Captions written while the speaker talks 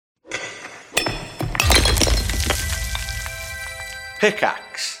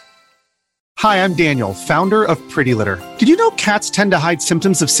Pickaxe. Hi, I'm Daniel, founder of Pretty Litter. Did you know cats tend to hide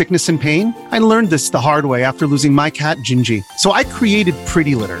symptoms of sickness and pain? I learned this the hard way after losing my cat, Gingy. So I created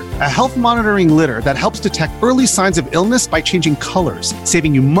Pretty Litter, a health monitoring litter that helps detect early signs of illness by changing colors,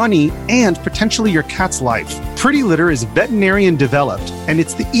 saving you money and potentially your cat's life. Pretty Litter is veterinarian developed, and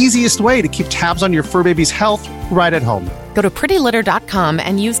it's the easiest way to keep tabs on your fur baby's health right at home. Go to prettylitter.com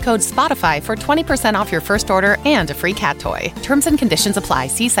and use code SPOTIFY for 20% off your first order and a free cat toy. Terms and conditions apply.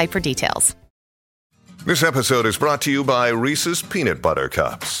 See site for details. This episode is brought to you by Reese's Peanut Butter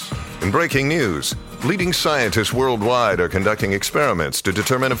Cups. In breaking news, leading scientists worldwide are conducting experiments to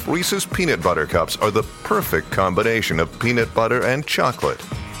determine if Reese's Peanut Butter Cups are the perfect combination of peanut butter and chocolate.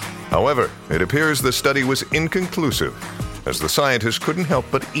 However, it appears the study was inconclusive, as the scientists couldn't help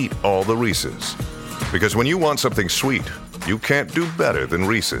but eat all the Reese's. Because when you want something sweet, you can't do better than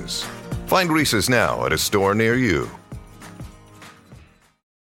Reese's. Find Reese's now at a store near you.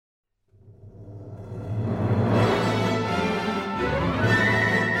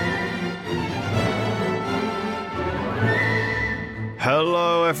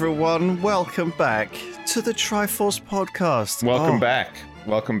 Hello, everyone. Welcome back to the Triforce podcast. Welcome back.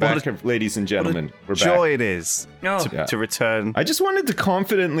 Welcome back, ladies and gentlemen. We're back. Joy it is to return. I just wanted to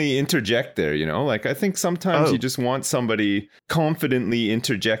confidently interject there, you know? Like, I think sometimes you just want somebody confidently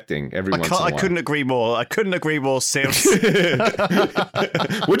interjecting every once in a while. I couldn't agree more. Sims.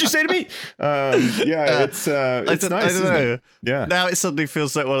 What'd you say to me? It's nice. I don't know. Yeah. Now it suddenly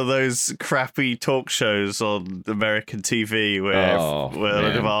feels like one of those crappy talk shows on American TV where a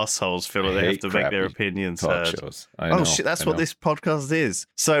lot of assholes feel like they have to make their opinions heard. Shows. Oh, shit, that's what this podcast is.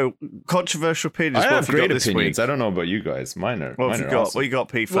 So, controversial opinions. I have great opinions. I don't know about you guys. Mine are. What have you got? Awesome. What you got,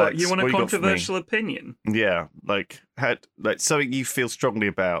 P-Flex? What, you want a controversial opinion? Yeah, like something you feel strongly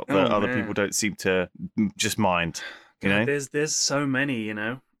about that other people don't seem to just mind. You know, there's so many. You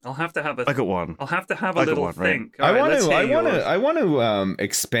know, I'll have to have a. I got one. I'll have to have a little think. Right, I want to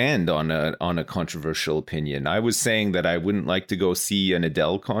expand on a controversial opinion. I was saying that I wouldn't like to go see an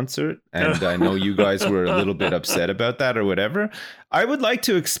Adele concert, and I know you guys were a little bit upset about that or whatever. I would like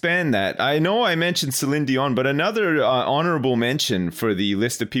to expand that. I know I mentioned Celine Dion, but another honorable mention for the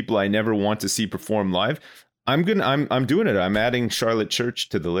list of people I never want to see perform live. I'm doing it. I'm adding Charlotte Church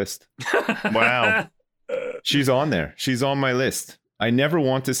to the list. Wow, she's on there. She's on my list. I never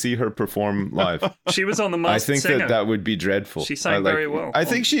want to see her perform live. She was on the Masked Singer. I think that would be dreadful. She sang very well. I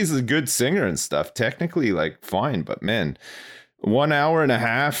think she's a good singer and stuff. Technically, fine, but man, 1 hour and a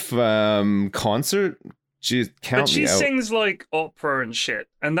half concert. She sings like opera and shit,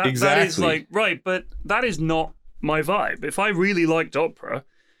 and that is like right. But that is not my vibe. If I really liked opera,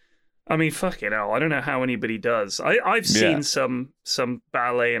 I mean, fuck it hell, I don't know how anybody does. I've seen some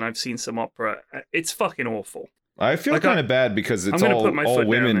ballet and I've seen some opera. It's fucking awful. I feel kind of bad because it's all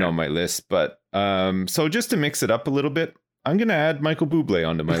women on my list, but so just to mix it up a little bit, I'm going to add Michael Bublé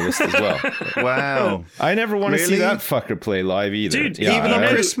onto my list as well. Wow. I never want to see that fucker play live either. Dude, even on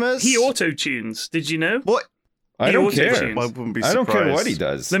Christmas? He auto-tunes. Did you know? What? I don't care. I wouldn't be surprised. I don't care what he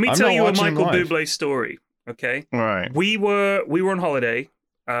does. Let me tell you a Michael Bublé story, okay? All right. We were on holiday.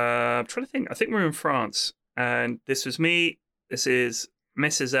 I'm trying to think. I think we were in France. And this was me. This is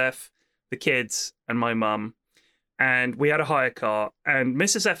Mrs. F, the kids, and my mum. And we had a hire car. And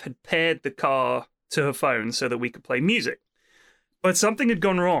Mrs. F had paired the car to her phone so that we could play music. But something had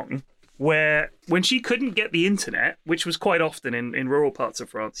gone wrong where when she couldn't get the internet, which was quite often in rural parts of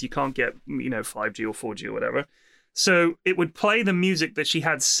France, you can't get, 5G or 4G or whatever. So it would play the music that she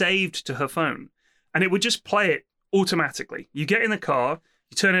had saved to her phone. And it would just play it automatically. You get in the car,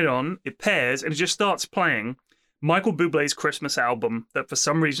 you turn it on, it pairs, and it just starts playing Michael Bublé's Christmas album that for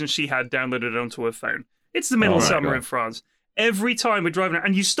some reason she had downloaded onto her phone. It's the middle of summer in France. Every time we're driving out,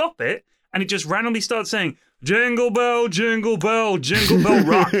 and you stop it, and it just randomly starts saying, jingle bell, jingle bell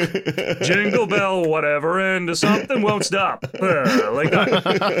rock. Jingle bell, whatever, and something won't stop. Like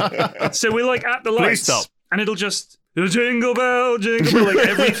that. So we're like at the lights, and it'll just jingle bell, like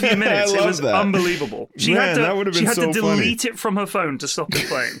every few minutes. It was unbelievable. She had to delete it from her phone to stop it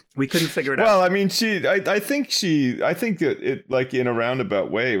playing. We couldn't figure it out. Well, I mean, I think that it, like in a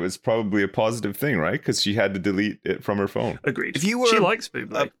roundabout way, was probably a positive thing, right? Because she had to delete it from her phone. Agreed. She likes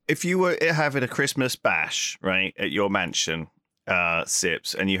Bublé. If you were having a Christmas bash, right, at your mansion,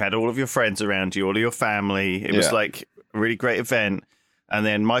 Sips, and you had all of your friends around you, all of your family, it was like a really great event, and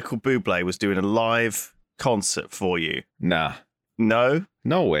then Michael Bublé was doing a live concert for you. Nah. No?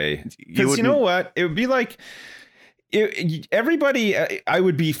 No way. Because you know what? It would be like, everybody, I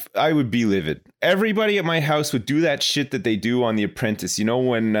would be livid. Everybody at my house would do that shit that they do on The Apprentice. You know,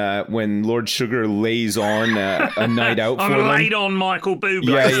 when Lord Sugar lays on a night out for them. I'm laid on Michael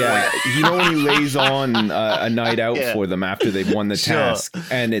Bublé. Yeah. You know, when he lays on a night out for them after they've won the task,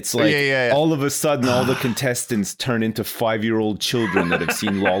 and it's like all of a sudden all the contestants turn into 5-year-old children that have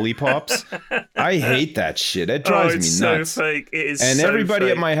seen lollipops. I hate that shit. It drives me nuts. So fake. It is. And so everybody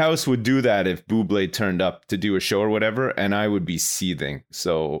fake. at my house would do that if Bublé turned up to do a show or whatever, and I would be seething.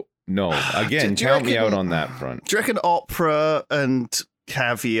 So no, again, count me out on that front. Do you reckon opera and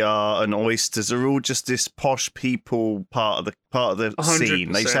caviar and oysters are all just this posh people part of the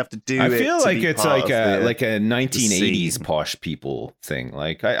scene? They just have to do it. I feel like it's like a 1980s scene. posh people thing.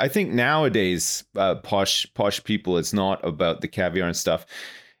 Like I think nowadays posh people, it's not about the caviar and stuff.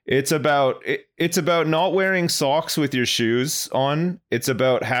 It's about not wearing socks with your shoes on. It's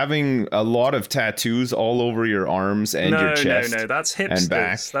about having a lot of tattoos all over your arms and your chest. No, that's hipsters. And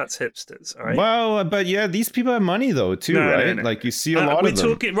back. That's hipsters. All right. Well, but yeah, these people have money though too, right? No. Like you see a lot of them.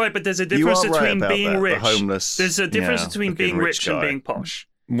 We're talking right, but there's a difference between being rich. The homeless, there's a difference between being rich and being posh.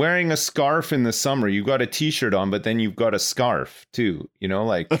 Wearing a scarf in the summer, you've got a t-shirt on, but then you've got a scarf too. You know,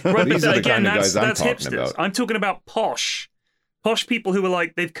 like right, these are the kind of guys I'm talking hipsters. about. I'm talking about posh people who are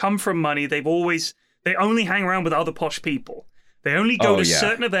like, they've come from money. They only hang around with other posh people. They only go to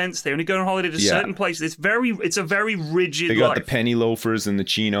certain events. They only go on holiday to certain places. It's a very rigid They got life. the penny loafers and the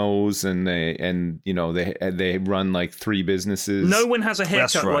chinos, and they run like 3 businesses. No one has a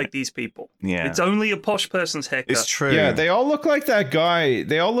haircut like these people. Yeah. It's only a posh person's haircut. It's true. Yeah, they all look like that guy.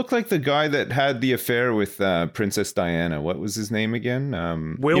 They all look like the guy that had the affair with Princess Diana. What was his name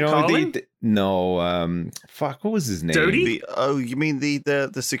again? Will Carlin? Fuck, what was his name? Doty? You mean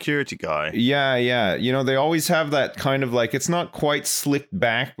the security guy? Yeah. You know, they always have that kind of like, it's not quite slicked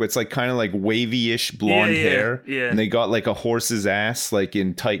back, but it's like kind of like wavy-ish blonde hair. Yeah. And they got like a horse's ass, like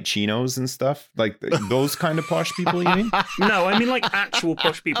in tight chinos and stuff. Like those kind of posh people, you mean? No, I mean like actual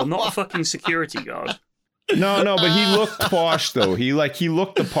posh people, not a fucking security guard. No, but he looked posh though. He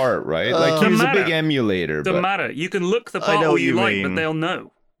looked the part, right? Like he was a big emulator. Doesn't matter. You can look the part all you like, but they'll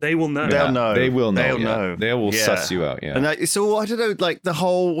know. They will know. They'll know. They will know. They'll know. They will suss you out. Yeah. And so I don't know, like the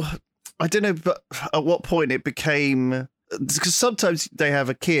whole. I don't know, but at what point it became. Because sometimes they have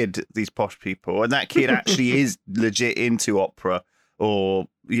a kid, these posh people, and that kid actually is legit into opera or,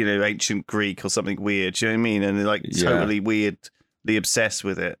 you know, ancient Greek or something weird. Do you know what I mean? And they're like totally weirdly obsessed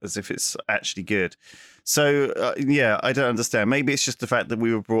with it as if it's actually good. So, I don't understand. Maybe it's just the fact that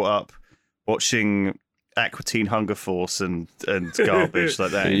we were brought up watching Aqua Teen Hunger Force and garbage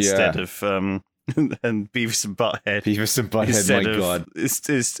like that instead of and Beavis and Butthead. Beavis and Butthead, my God.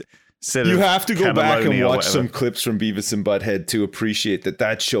 You have to go back and watch some clips from Beavis and Butthead to appreciate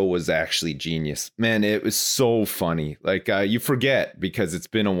that show was actually genius. Man, it was so funny. Like you forget because it's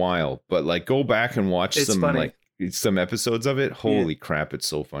been a while, but like go back and watch some episodes of it. Holy crap, it's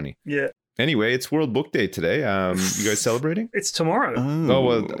so funny. Yeah. Anyway, it's World Book Day today. You guys celebrating? It's tomorrow. Oh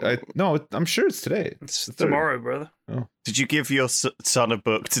well, no, I'm sure it's today. It's tomorrow, brother. Oh. Did you give your son a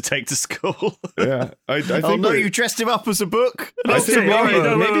book to take to school? Yeah, I think. You dressed him up as a book. I think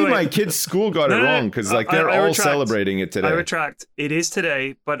maybe my kid's school got it wrong because like they're all celebrating it today. I retract. It is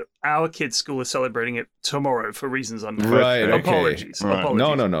today, but our kids' school is celebrating it tomorrow for reasons unknown. Right. Okay. Apologies. Right.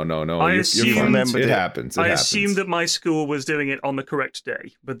 Apologies. No. I assumed it happens. I assumed that my school was doing it on the correct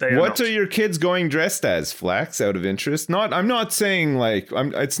day, but they are What not. are your kids going dressed as, Flax? Out of interest? I'm not saying like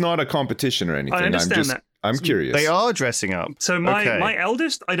it's not a competition or anything. I understand that. I'm curious. They are dressing up. So my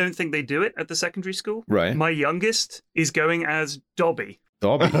eldest, I don't think they do it at the secondary school. Right. My youngest is going as Dobby.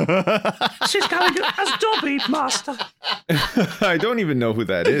 Dobby. She's going as Dobby, Master. I don't even know who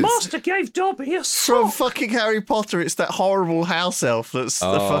that is. Master gave Dobby a From sock. fucking Harry Potter. It's that horrible house elf that's the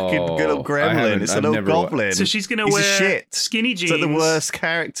fucking little gremlin. It's a little goblin. So she's going to He's wear shit. skinny jeans. It's like the worst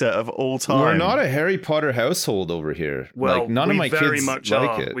character of all time. We're not a Harry Potter household over here. Well, like, none of my very kids much like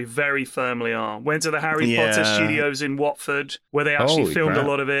are. it. We very firmly are. Went to the Harry Potter studios in Watford, where they actually Holy filmed crap. a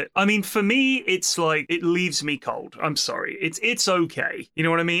lot of it. I mean, for me, it's like, it leaves me cold. I'm sorry. It's okay. You know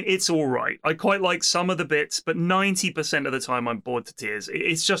what I mean? It's all right. I quite like some of the bits, but 90% of the time I'm bored to tears.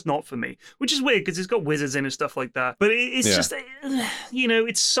 It's just not for me, which is weird because it's got wizards in and stuff like that. But it's just, you know,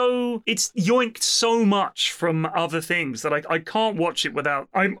 it's yoinked so much from other things that I can't watch it without.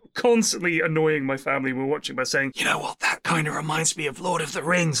 I'm constantly annoying my family when we're watching by saying, you know what, that kind of reminds me of Lord of the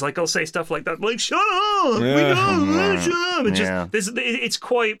Rings. Like I'll say stuff like that, like shut up, shut up.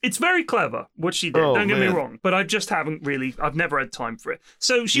 It's very clever what she did. Don't get me wrong, but I just haven't really. I've never had time for it.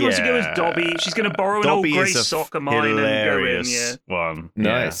 So she wants to go as Dobby. She's going to borrow Dobby an old grey is a sock of mine and go in. Yeah. One.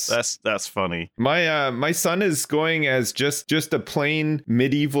 Nice. Yeah, that's funny. My son is going as just a plain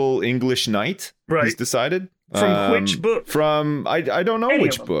medieval English knight. Right. He's decided. From which book? From I don't know Any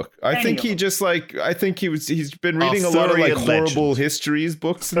which of them. book. I think he just he's been reading a lot of Arthurian horrible legend. histories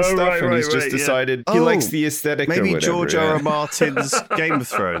books and Oh, stuff, right, and he's right, just right, yeah. decided he likes the aesthetic. Maybe or whatever, George yeah. R. R. Martin's Game of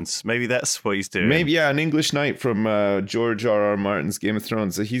Thrones. Maybe that's what he's doing. Maybe, yeah, an English knight from George R. R. Martin's Game of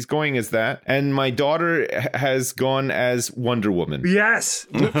Thrones. So he's going as that. And my daughter has gone as Wonder Woman. Yes.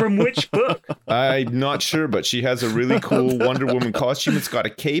 From which book? I'm not sure, but she has a really cool Wonder Woman costume. It's got a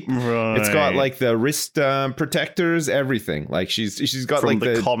cape. Right. It's got like the wrist protectors, everything. Like she's got From like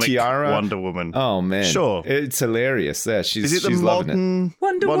the comic tiara. Wonder Woman. Oh man, Sure. It's hilarious. Yeah, she's Is it the loving it. modern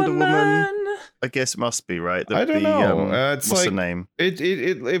Wonder Woman. I guess it must be, right? I don't know. It's what's like the name?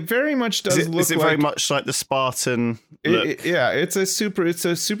 It very much does look Is it like very much like the Spartan look? yeah, it's a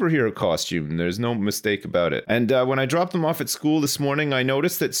superhero costume. There's no mistake about it. And when I dropped them off at school this morning, I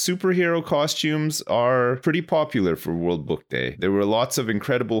noticed that superhero costumes are pretty popular for World Book Day. There were lots of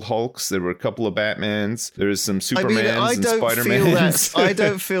Incredible Hulks. There were a couple of Batmans. There's some Supermans and Spider-Mans. I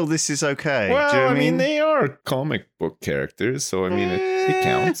don't feel this is okay. Well, Do you know what I mean, they are comic book characters, so I mean, it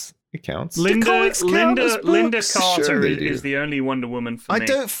counts. It counts. Linda books? Carter Sure they is do. the only Wonder Woman for I me.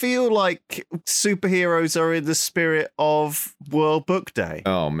 don't feel like superheroes are in the spirit of World Book Day.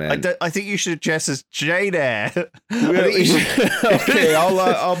 Oh man. I think you should address as Jane Eyre. Okay,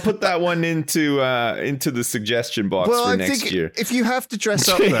 I'll put that one into the suggestion box for next year. If you have to dress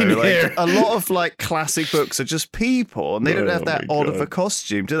up Jane though, Eyre. like a lot of like classic books are just people, and they don't have that my odd of a God.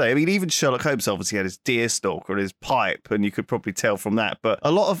 costume, do they? I mean, even Sherlock Holmes obviously had his deerstalker and his pipe, and you could probably tell from that. But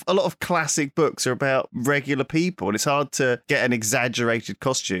a lot of classic books are about regular people, and it's hard to get an exaggerated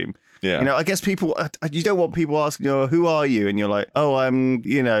costume. Yeah. You know, I guess people, you don't want people asking you, who are you? And you're like, oh, I'm,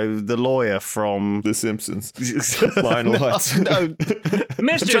 the lawyer from The Simpsons. Lionel Hudson. No,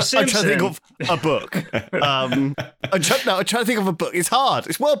 Mr. Simpson. I'm trying to think of a book. I'm trying to think of a book. It's hard.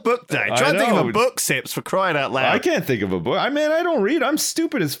 It's World Book Day. I Try to think of know. a book, Sips, for crying out loud. I can't think of a book. I don't read. I'm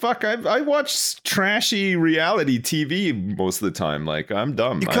stupid as fuck. I watch trashy reality TV most of the time. Like, I'm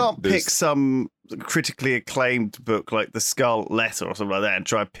dumb. You can't pick some critically acclaimed book like The Scarlet Letter or something like that and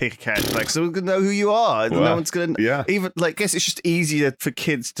try and pick a character like someone's gonna know who you are. Well, no one's gonna even I guess it's just easier for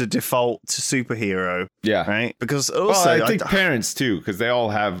kids to default to superhero. Yeah. Right? Because also I think parents too, because they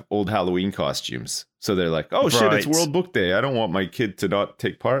all have old Halloween costumes. So they're like, oh shit, it's Right. World Book Day. I don't want my kid to not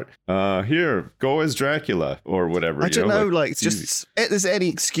take part. Here, go as Dracula or whatever. I don't know, like it's easy. just there's any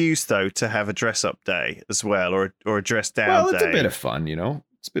excuse though to have a dress up day as well, or a dress down Well, day. it's a bit of fun,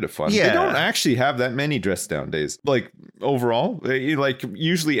 It's a bit of fun. Yeah. They don't actually have that many dress down days. Like overall, like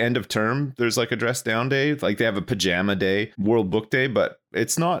usually end of term, there's like a dress down day. Like they have a pajama day, World Book Day, but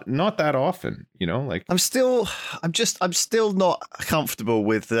it's not that often, Like I'm still not comfortable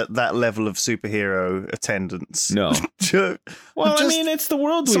with that level of superhero attendance. No. Well, I mean, it's the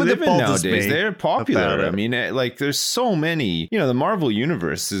world we something live that in bothers nowadays. me They're popular. about it. I mean, like there's so many. The Marvel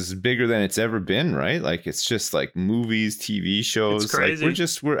universe is bigger than it's ever been, right? Like it's just like movies, TV shows. It's crazy.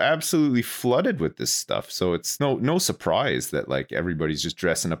 Like we're absolutely flooded with this stuff. So it's no surprise that like everybody's just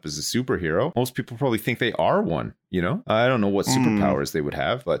dressing up as a superhero. Most people probably think they are one. I don't know what superpowers they would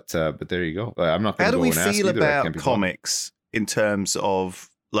have, but there you go. I'm not going How to do go we and ask feel either. I can't about be comics in terms of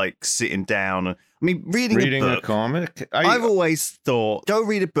like sitting down? I mean, reading a book. comic. I've always thought go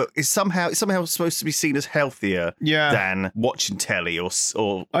read a book is somehow supposed to be seen as healthier than watching telly or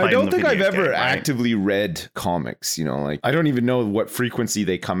I playing don't the think I've video ever game, right? actively read comics, like I don't even know what frequency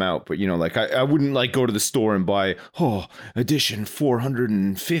they come out, but like I wouldn't like go to the store and buy, edition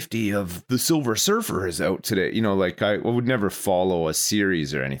 450 of The Silver Surfer is out today. Like I would never follow a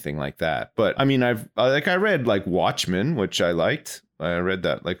series or anything like that. But I mean, I read like Watchmen, which I liked. I read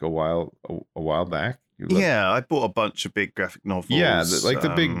that like a while back. Yeah, I bought a bunch of big graphic novels. Yeah,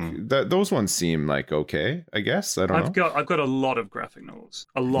 those ones seem like okay, I guess. I don't know. I've got a lot of graphic novels.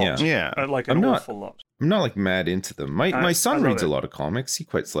 A lot. Yeah. Like an awful lot. I'm not like mad into them. My son reads a it. lot of comics. He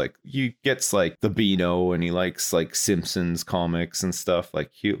gets like the Beano, and he likes like Simpsons comics and stuff.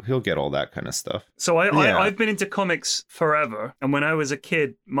 Like he'll get all that kind of stuff. So I've been into comics forever, and when I was a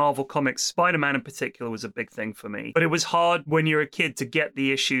kid, Marvel Comics, Spider-Man in particular, was a big thing for me. But it was hard when you're a kid to get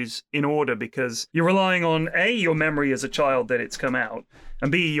the issues in order because you're relying on your memory as a child that it's come out,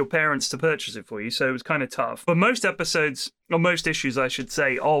 and B, your parents to purchase it for you. So it was kind of tough. But most episodes, or most issues, I should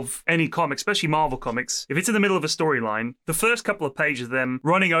say, of any comic, especially Marvel comics, if it's in the middle of a storyline, the first couple of pages of them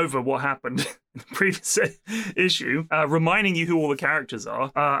running over what happened in the previous issue, reminding you who all the characters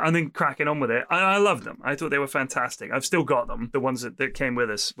are, and then cracking on with it. I love them. I thought they were fantastic. I've still got them, the ones that came with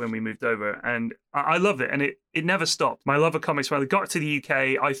us when we moved over, and I loved it, and it never stopped. My love of comics, when I got to the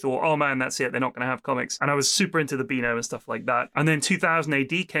UK, I thought, oh man, that's it, they're not going to have comics, and I was super into the Beano and stuff like that. And then 2000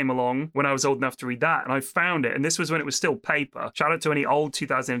 AD came along when I was old enough to read that, and I found it, and this was when it was still paper. Shout out to any old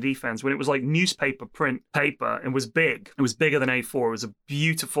 2000 AD fans, when it was like newspaper print paper, and was big. It was bigger than A4. It was a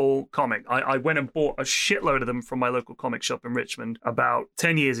beautiful comic. I went and bought a shitload of them from my local comic shop in Richmond about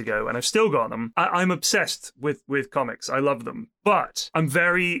 10 years ago, and I've still got them. I'm obsessed with comics. I love them. But I'm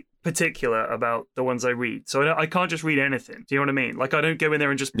very particular about the ones I read. So I can't just read anything. Do you know what I mean? Like, I don't go in there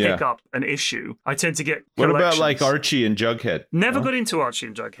and just pick up an issue. I tend to get What about like Archie and Jughead? Never got into Archie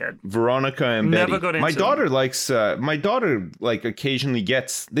and Jughead. Veronica and Never Betty. got into my daughter likes, my daughter like occasionally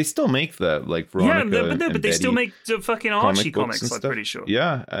gets, they still make the like Veronica but they Betty still make the fucking Archie comics, I'm pretty sure.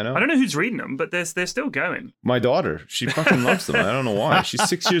 Yeah, I know. I don't know who's reading them, but they're still going. My daughter, she fucking loves them. I don't know why. She's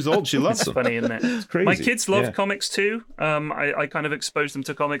 6 years old. She loves them. It's funny, isn't it? It's crazy. My kids love comics too. I kind of exposed them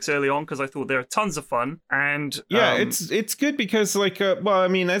to comics early on because I thought they're tons of fun. And it's good because like well, I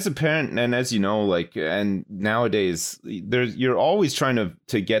mean, as a parent and as you know, like, and nowadays you're always trying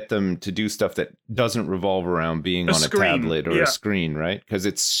to get them to do stuff that doesn't revolve around being on a tablet or a screen, right? Because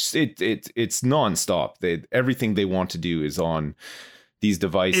it's nonstop. Everything they want to do is on these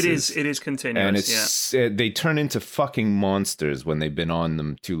devices. It is continuous, and they turn into fucking monsters when they've been on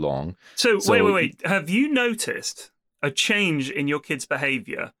them too long. So wait. Have you noticed a change in your kids'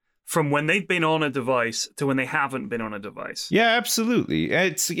 behavior from when they've been on a device to when they haven't been on a device? Yeah, absolutely.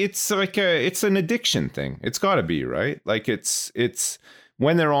 It's like it's an addiction thing. It's got to be, right? Like it's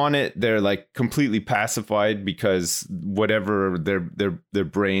when they're on it, they're like completely pacified because whatever their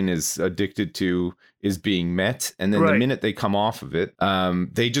brain is addicted to is being met, and then the minute they come off of it,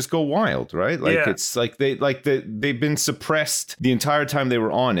 they just go wild, right? Like it's like they've been suppressed the entire time they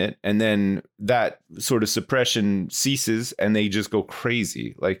were on it, and then that sort of suppression ceases, and they just go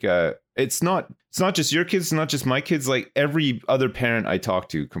crazy. Like it's not just your kids, it's not just my kids. Like every other parent I talk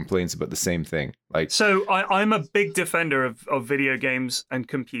to complains about the same thing. Like, so I'm a big defender of video games and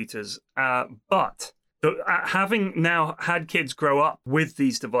computers, but having now had kids grow up with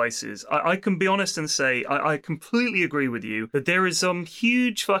these devices, I can be honest and say I completely agree with you that there is some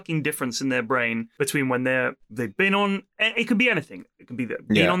huge fucking difference in their brain between when they've been on. It can be anything. It can be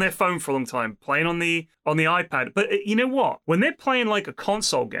being on their phone for a long time, playing on the iPad. But you know what? When they're playing like a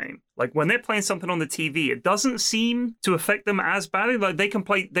console game, like when they're playing something on the TV, it doesn't seem to affect them as badly. Like they can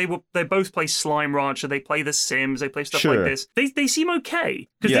play, they both play Slime Rancher, they play The Sims, they play stuff like this. They seem okay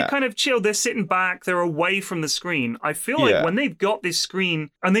because they're kind of chill. They're sitting back, they're away from the screen. I feel like when they've got this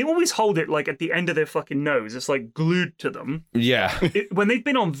screen, and they always hold it like at the end of their fucking nose, it's like glued to them. Yeah. When they've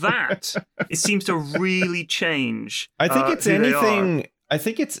been on that, it seems to really change. I think it's anything. I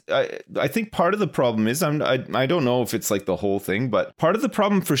think part of the problem is I don't know if it's like the whole thing, but part of the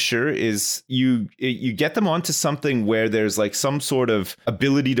problem for sure is you get them onto something where there's like some sort of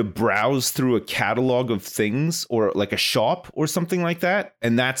ability to browse through a catalog of things or like a shop or something like that,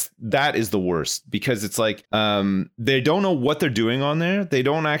 and that is the worst because it's like they don't know what they're doing on there. They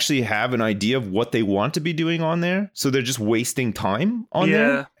don't actually have an idea of what they want to be doing on there, so they're just wasting time on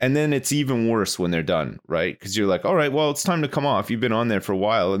there. And then it's even worse when they're done, right? Because you're like, all right, well, it's time to come off. You've been on there for a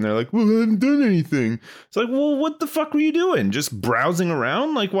while, and they're like, well, I haven't done anything. It's like, well, what the fuck were you doing? Just browsing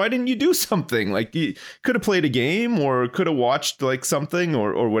around? Like, why didn't you do something? Like, you could have played a game or could have watched like something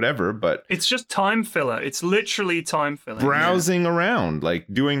or whatever, but it's just time filler. It's literally time filler. Browsing around, like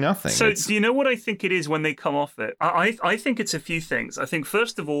doing nothing. So do you know what I think it is when they come off it? I think it's a few things. I think,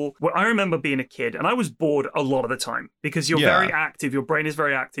 first of all, I remember being a kid and I was bored a lot of the time because you're very active. Your brain is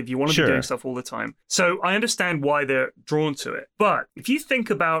very active. You want to be doing stuff all the time. So I understand why they're drawn to it. But if you think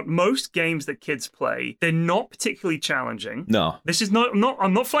about most games that kids play, they're not particularly challenging. No. This is not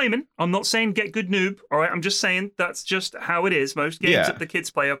I'm not flaming. I'm not saying get good noob. All right. I'm just saying that's just how it is. Most games that the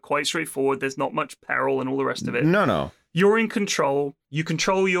kids play are quite straightforward. There's not much peril and all the rest of it. No. You're in control. You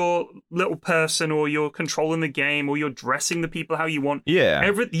control your little person, or you're controlling the game, or you're dressing the people how you want.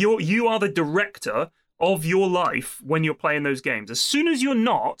 Yeah. You are the director of your life when you're playing those games. As soon as you're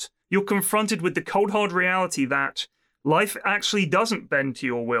not, you're confronted with the cold hard reality that life actually doesn't bend to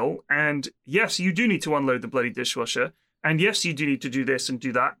your will. And yes, you do need to unload the bloody dishwasher. And yes, you do need to do this and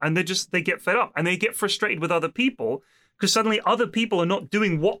do that. And they get fed up and they get frustrated with other people because suddenly other people are not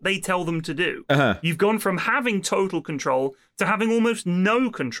doing what they tell them to do. You've gone from having total control to having almost no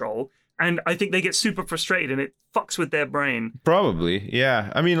control. And I think they get super frustrated and it fucks with their brain. Probably,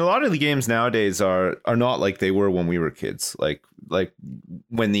 yeah. I mean, a lot of the games nowadays are not like they were when we were kids. Like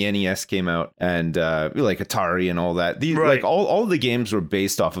when the NES came out and like Atari and all that. Like all the games were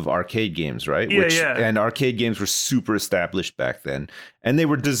based off of arcade games, right? Yeah. And arcade games were super established back then. And they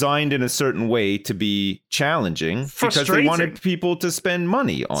were designed in a certain way to be challenging because they wanted people to spend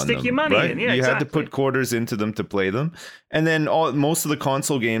money on them. Stick your money right? in, yeah, You exactly. had to put quarters into them to play them. And then most of the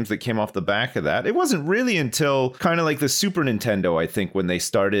console games that came off the back of that, it wasn't really until kind of like the Super Nintendo, I think, when they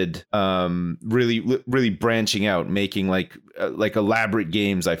started really branching out, making like elaborate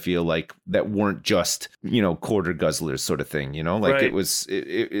games, I feel like, that weren't just, quarter guzzlers sort of thing, like right. it was,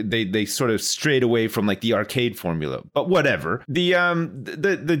 they sort of strayed away from like the arcade formula, but whatever.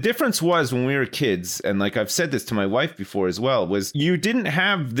 The difference was when we were kids, and like I've said this to my wife before as well, was you didn't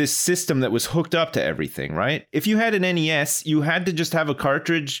have this system that was hooked up to everything, right? If you had an NES, you had to just have a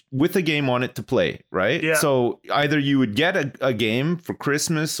cartridge with a game on it to play, right? Yeah. So either you would get a game for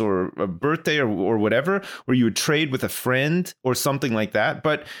Christmas or a birthday or whatever, or you would trade with a friend or something like that.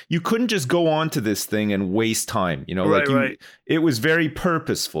 But you couldn't just go on to this thing and waste time, Right. It was very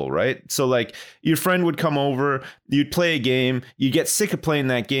purposeful, right? So like your friend would come over, you'd play a game, you get sick of playing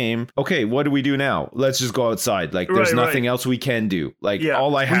that game. Okay, what do we do now? Let's just go outside. Like there's nothing else we can do. Like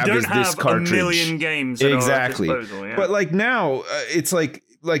all I have is this cartridge. We don't have a million games exactly. at our disposal, yeah. But like now, it's like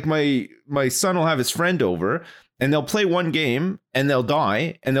my son will have his friend over and they'll play one game and they'll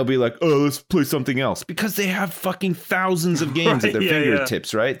die and they'll be like, oh, let's play something else, because they have fucking thousands of games at their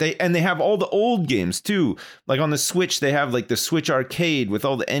fingertips, right? They have all the old games too. Like on the Switch, they have like the Switch Arcade with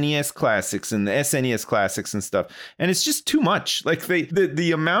all the NES classics and the SNES classics and stuff. And it's just too much. Like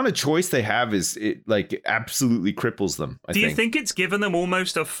the amount of choice they have like absolutely cripples them. Do you think it's given them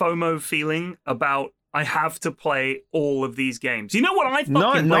almost a FOMO feeling about, I have to play all of these games? You know what? I fucking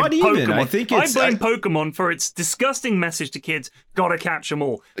not blame even. Pokemon. I think I blame Pokemon for its disgusting message to kids. Gotta catch them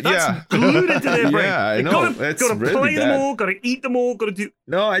all. That's glued into their brain. Yeah, I know. Gotta really play bad. them all. Gotta eat them all. Gotta do.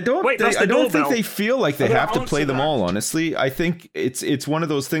 No, I don't. Wait, I don't think they feel like they have to play them that. all. Honestly, I think it's one of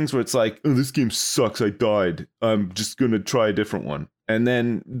those things where it's like, oh, this game sucks. I died. I'm just gonna try a different one. And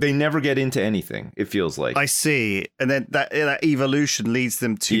then they never get into anything, it feels like. I see. And then that evolution leads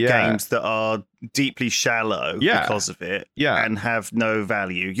them to games that are deeply shallow because of it and have no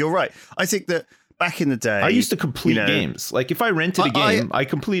value. You're right. I think that back in the day, I used to complete games. Like if I rented a game, I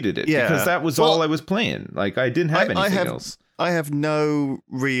completed it because that was all I was playing. Like I didn't have anything else. I have no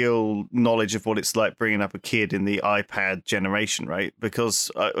real knowledge of what it's like bringing up a kid in the iPad generation, right? Because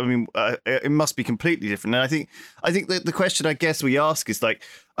it must be completely different. And I think that the question I guess we ask is like,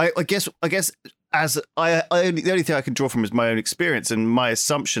 I guess the only thing I can draw from is my own experience and my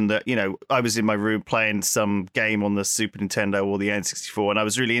assumption that, I was in my room playing some game on the Super Nintendo or the N64 and I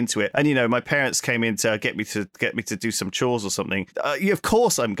was really into it. And, my parents came in to get me to do some chores or something. Of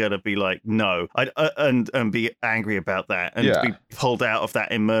course, I'm going to be like, no, and be angry about that and be pulled out of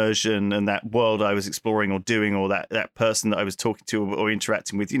that immersion and that world I was exploring or doing, or that person that I was talking to or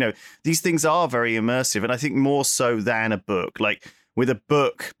interacting with. These things are very immersive. And I think more so than a book. Like with a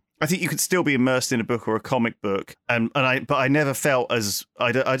book, I think you could still be immersed in a book or a comic book, but I never felt as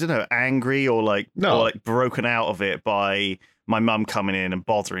I don't know, angry or like broken out of it by my mum coming in and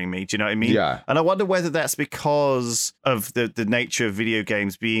bothering me. Do you know what I mean? Yeah. And I wonder whether that's because of the nature of video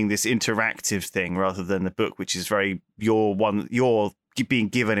games being this interactive thing rather than the book, which is very your being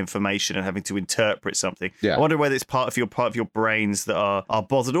given information and having to interpret something. Yeah. I wonder whether it's part of your brains that are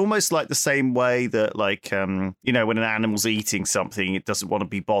bothered, almost like the same way that when an animal's eating something, it doesn't want to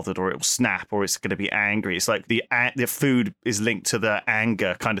be bothered, or it'll snap, or it's going to be angry. It's like the food is linked to the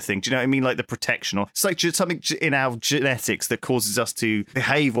anger kind of thing. Do you know what I mean? Like the protection, or it's like something in our genetics that causes us to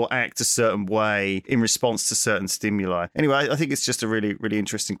behave or act a certain way in response to certain stimuli. Anyway, I think it's just a really, really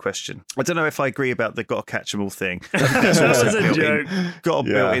interesting question. I don't know if I agree about the gotta catch 'em all thing. That was a joke.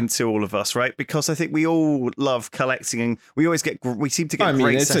 Built into all of us, right? Because I think we all love collecting, and we seem to get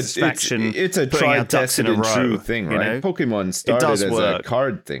great satisfaction. It's a tried, tested, and true thing, right? Pokemon started as a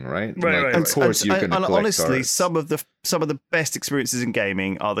card thing, right? Right. Of course, you can collect honestly, cards. some of the best experiences in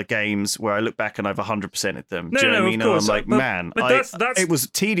gaming are the games where I look back and I've 100%ed them. No, Do you know what I mean? of course. And I'm like, man, that's it was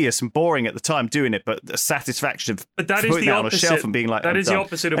tedious and boring at the time doing it, but the satisfaction of putting that on a shelf and being like, that is the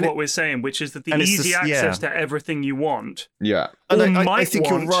opposite of what we're saying, which is that the easy access to everything you want. Yeah. And I think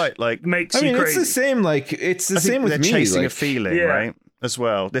you're right. Like, makes you crazy. It's the same. Like, it's the same with they're me. chasing like, a feeling, right? as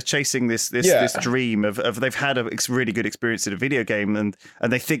well. They're chasing this dream of they've had a really good experience in a video game, and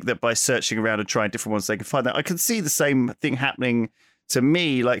they think that by searching around and trying different ones they can find that. I can see the same thing happening to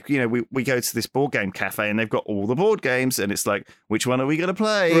me. Like, you know, we go to this board game cafe and they've got all the board games, and it's like, which one are we going to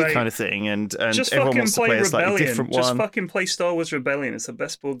play, kind of thing. And just everyone wants to play Rebellion. a slightly different one. Just fucking play Star Wars Rebellion. It's the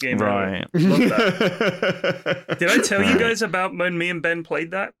best board game right. ever. Love that. Did I tell you guys about when me and Ben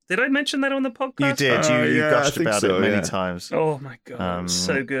played that? Did I mention that on the podcast? You did. You gushed about it many times. Oh my god,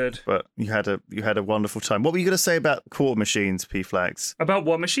 so good. But you had a wonderful time. What were you going to say about quarter machines, P-Flags? About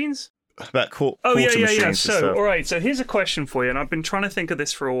what machines? About quarter machines. So, all right. So here's a question for you, and I've been trying to think of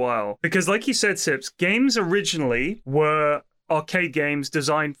this for a while because, like you said, Sips, games originally were arcade games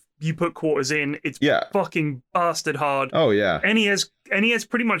designed. You put quarters in. It's fucking bastard hard. Oh yeah. NES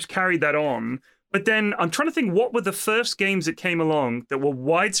pretty much carried that on. But then I'm trying to think, what were the first games that came along that were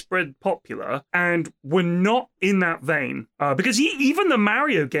widespread popular and were not in that vein? Because even the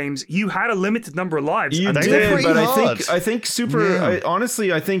Mario games, you had a limited number of lives. You did, but I think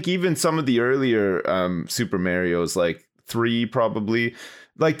honestly, I think even some of the earlier Super Marios, like 3 probably,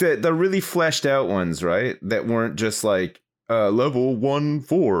 like the really fleshed out ones, right? That weren't just like, level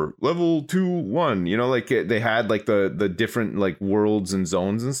 1-4, level 2-1, you know, like they had like the different like worlds and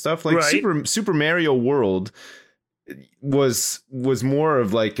zones and stuff. Like Super Mario World was more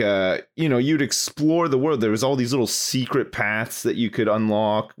of like you know, you'd explore the world. There was all these little secret paths that you could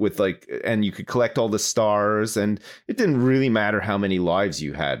unlock with like, and you could collect all the stars, and it didn't really matter how many lives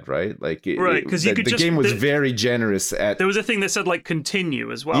you had, right? Like because the game was very generous at. There was a thing that said like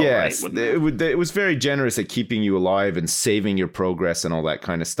continue as well. Yes, right? it was very generous at keeping you alive and saving your progress and all that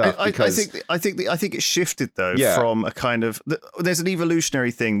kind of stuff. I think it shifted though from a kind of there's an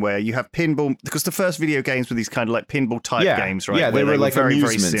evolutionary thing where you have pinball, because the first video games were these kind of like pinball type games, right? Yeah, they were like very,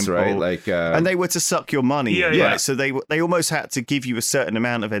 amusements, very simple, right? Like, and they were to suck your money, right? So they almost had to give you a certain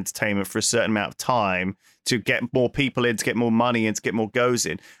amount of entertainment for a certain amount of time to get more people in, to get more money in, to get more goes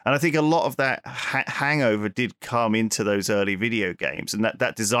in. And I think a lot of that hangover did come into those early video games, and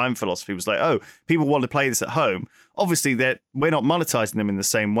that design philosophy was like, oh, people want to play this at home. Obviously, we're not monetizing them in the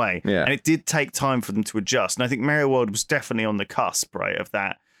same way, and it did take time for them to adjust. And I think Mario World was definitely on the cusp, right, of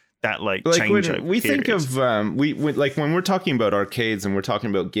that changeover. When we think of like when we're talking about arcades and we're talking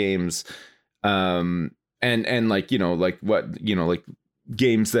about games, and like, you know, like what, you know, like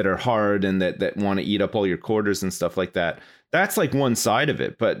games that are hard and that want to eat up all your quarters and stuff like that. That's like one side of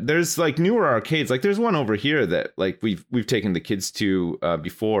it, but there's like newer arcades. Like there's one over here that like we've taken the kids to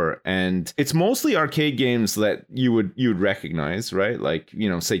before, and it's mostly arcade games that you would recognize, right? Like, you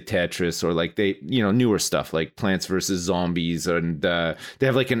know, say Tetris, or like they, you know, newer stuff like Plants vs Zombies, and they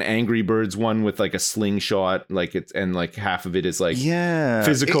have like an Angry Birds one with like a slingshot, like it's, and like half of it is like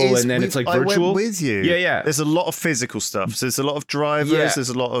physical, and then it's like virtual. I went with you. Yeah. There's a lot of physical stuff. So there's a lot of drivers. There's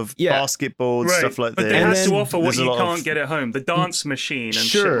a lot of basketballs, stuff like that. But they have to offer what you can't get at home. The dance machine and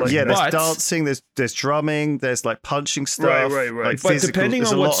shit like that. There's dancing, there's drumming, there's like punching stuff. Right. Like but depending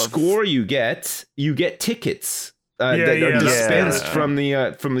on what score you get tickets that are dispensed from the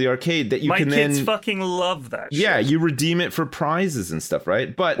arcade that you can then. My kids fucking love that. Yeah, shit. you redeem it for prizes and stuff,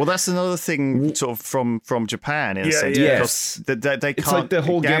 right? But that's another thing, sort of from Japan in a sense. Yes, they can't. It's like the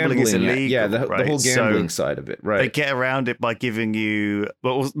whole gambling is illegal. Yeah, the whole gambling side of it, right? They get around it by giving you.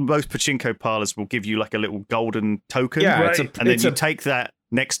 Well, most pachinko parlors will give you like a little golden token, and then you take that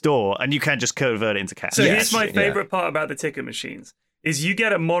next door, and you can just convert it into cash. So here's my favorite part about the ticket machines. Is you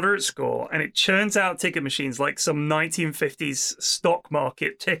get a moderate score and it churns out ticket machines like some 1950s stock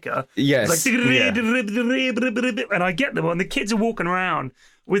market ticker. Yes. It's like, and I get them, and the kids are walking around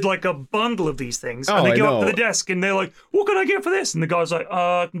with like a bundle of these things. And they go up to the desk and they're like, what can I get for this? And the guy's like,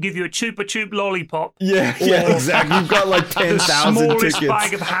 I can give you a Chupa Chup lollipop. Yeah, exactly. You've got like 10,000 tickets. The smallest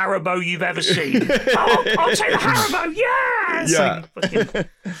bag of Haribo you've ever seen. I'll take the Haribo, yes! Yeah. Like,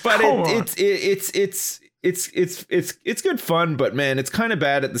 but it's good fun, but man, it's kind of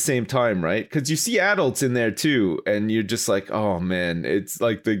bad at the same time, right? Because you see adults in there too, and you're just like, oh man, it's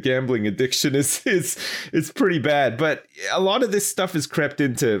like the gambling addiction is pretty bad. But a lot of this stuff has crept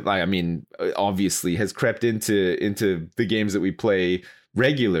into, I mean, obviously has crept into the games that we play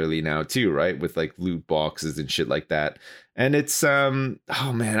regularly now too, right? With like loot boxes and shit like that. And it's oh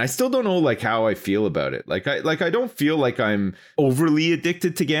man, I still don't know like how I feel about it. Like I don't feel like I'm overly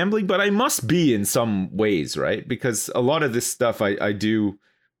addicted to gambling, but I must be in some ways, right? Because a lot of this stuff I do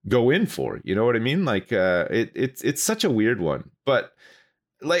go in for, you know what I mean? Like it's such a weird one. But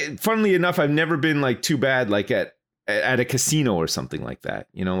like funnily enough, I've never been like too bad like at a casino or something like that,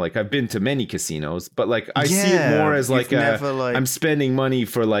 you know. Like I've been to many casinos, but like I see it more as like I'm spending money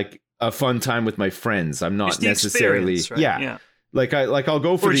for like a fun time with my friends. I'm not necessarily right? I'll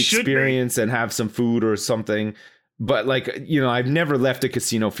go for Or it the should be. experience and have some food or something. But like, I've never left a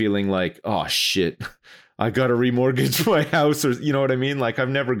casino feeling like, oh shit, I got to remortgage my house, or you know what I mean? Like, I've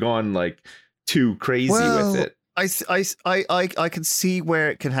never gone like too crazy with it. I can see where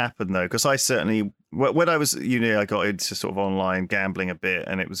it can happen though, because I certainly, when I was at uni, I got into sort of online gambling a bit,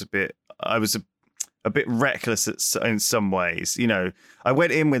 and I was a bit reckless in some ways. I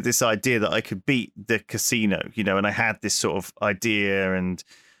went in with this idea that I could beat the casino, and I had this sort of idea, and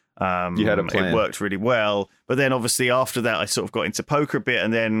you had a plan. It worked really well. But then obviously after that, I sort of got into poker a bit,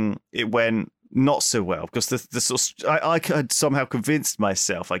 and then it went not so well, because the sort of, I had somehow convinced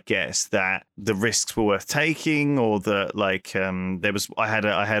myself, I guess, that the risks were worth taking, or that like I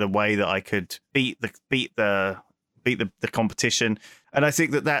had a way that I could beat the competition. And I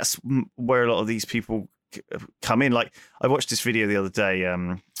think that that's where a lot of these people come in. Like, I watched this video the other day,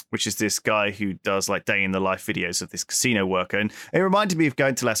 which is this guy who does like day in the life videos of this casino worker. And it reminded me of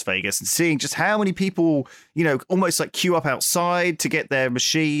going to Las Vegas and seeing just how many people, almost like queue up outside to get their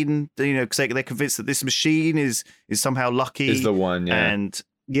machine, because they're convinced that this machine is somehow lucky. Is the one,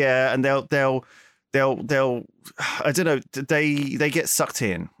 yeah. And they'll I don't know, they get sucked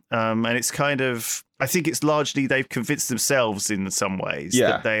in. And it's kind of, I think it's largely they've convinced themselves in some ways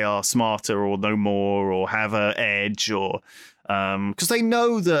that they are smarter or know more or have an edge, or because they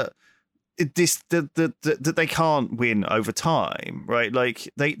know that that they can't win over time, right?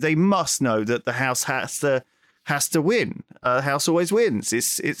 Like they must know that the house has to win. House always wins.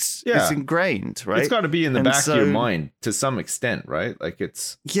 It's ingrained, right? It's got to be in the back of your mind to some extent, right? Like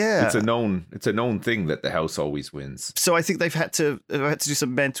it's a known thing that the house always wins. So I think they've had to do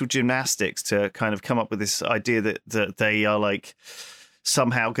some mental gymnastics to kind of come up with this idea that they are like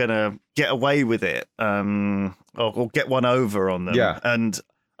somehow gonna get away with it, or get one over on them. Yeah. And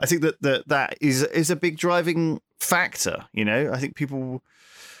I think that is a big driving factor. I think people.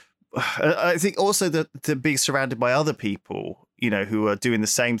 I think also that being surrounded by other people, who are doing the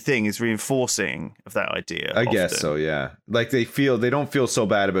same thing is reinforcing of that idea. I guess so, yeah. Like they don't feel so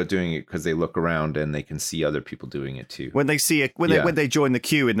bad about doing it because they look around and they can see other people doing it too. When they see it, when they join the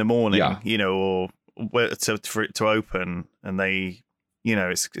queue in the morning, or for it to open, and they,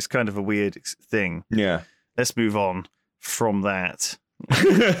 it's kind of a weird thing. Yeah. Let's move on from that.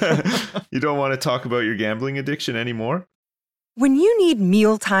 You don't want to talk about your gambling addiction anymore? When you need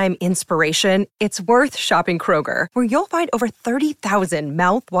mealtime inspiration, it's worth shopping Kroger, where you'll find over 30,000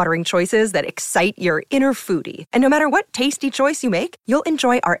 mouth-watering choices that excite your inner foodie. And no matter what tasty choice you make, you'll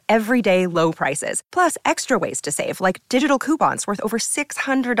enjoy our everyday low prices, plus extra ways to save, like digital coupons worth over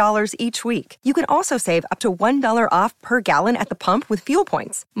 $600 each week. You can also save up to $1 off per gallon at the pump with fuel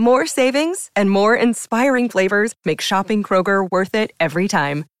points. More savings and more inspiring flavors make shopping Kroger worth it every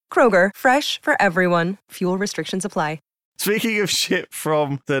time. Kroger, fresh for everyone. Fuel restrictions apply. Speaking of shit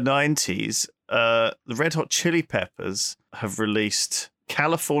from the 90s, the Red Hot Chili Peppers have released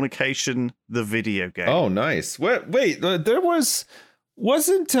Californication, the video game. Oh, nice. Wait, there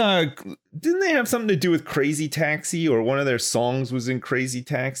didn't they have something to do with Crazy Taxi, or one of their songs was in Crazy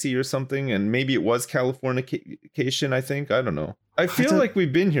Taxi or something? And maybe it was Californication, I think. I don't know. I feel like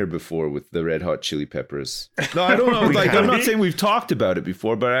we've been here before with the Red Hot Chili Peppers. No, I don't know. Like, I'm not saying we've talked about it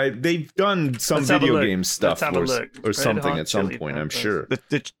before, but they've done some video game stuff or something at some point, I'm sure.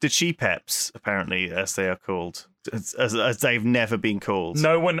 The Cheapeps, apparently, as they are called, as they've never been called.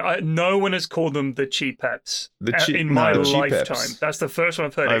 No one has called them the Cheapeps in my lifetime. That's the first one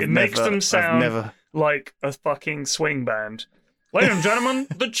I've heard. It makes them sound like a fucking swing band. Ladies and gentlemen,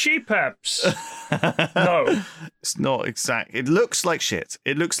 the Cheapeps. No. It's not exact. It looks like shit.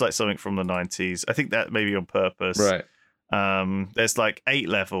 It looks like something from the 90s. I think that may be on purpose. Right. There's like 8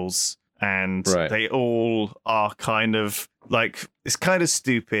 levels, and they all are kind of like, it's kind of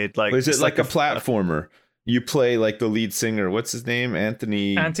stupid. Like, is it like a platformer? You play like the lead singer. What's his name?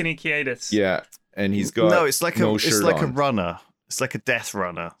 Anthony Kiedis. Yeah. And he's got it's like a runner. It's like a death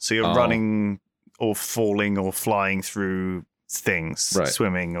runner. So you're running or falling or flying through things,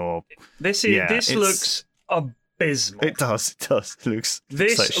 swimming or this looks abysmal. It does. It looks.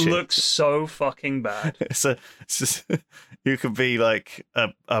 This looks so fucking bad. It's just, you could be like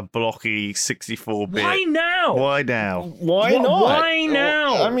a blocky 64-bit. Why now? Why now? Why not? Why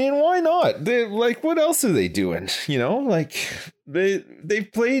now? I mean, why not? They like, what else are they doing? Like they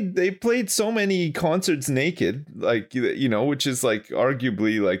played so many concerts naked, like which is like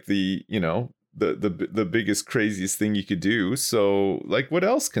arguably like the the biggest, craziest thing you could do. So like, what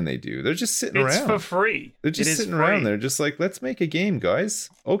else can they do? They're just sitting around. It's for free. They're just sitting around there, just like, let's make a game, guys.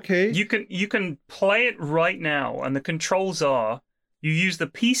 Okay. You can play it right now, and the controls are You use the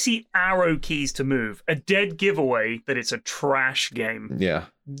PC arrow keys to move. A dead giveaway that it's a trash game. Yeah.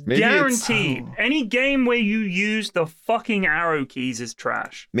 Guaranteed. Any game where you use the fucking arrow keys is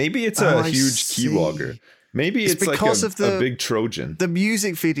trash. Maybe it's a huge keylogger. Maybe it's like a big Trojan. The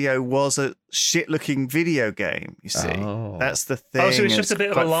music video was a shit-looking video game, you see. Oh. That's the thing. Oh, so it's just a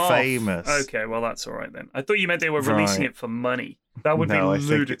bit of a laugh. Famous. Okay, well, that's all right then. I thought you meant they were releasing it for money. That would be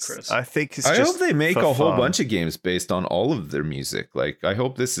ludicrous. I hope they make a whole bunch of games based on all of their music. Like, I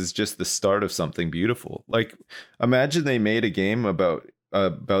hope this is just the start of something beautiful. Like, imagine they made a game about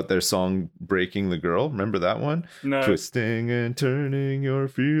their song Breaking the Girl. Remember that one? No. Twisting and turning, your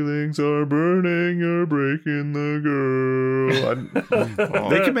feelings are burning, you're breaking the girl.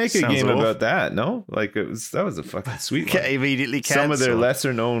 They could make a game about that, no? Like, that was a fucking sweet one. Immediately cancelled. Some of their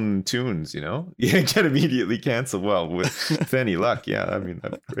lesser known tunes, you know? Yeah, get immediately canceled. Well, with any luck, yeah. I mean,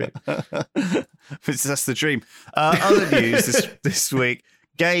 that'd be great. That's the dream. Other news this week,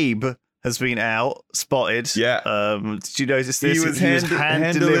 Gabe has been spotted. Yeah. Did you notice this? He was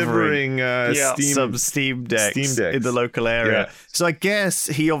hand delivering some Steam Decks in the local area. Yeah. So I guess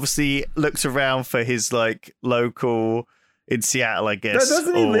he obviously looked around for his like local in Seattle, I guess.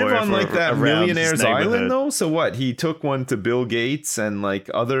 Doesn't he live on like that Millionaire's Island though? So what? He took one to Bill Gates and like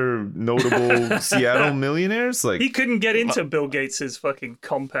other notable Seattle millionaires. Like he couldn't get into Bill Gates's fucking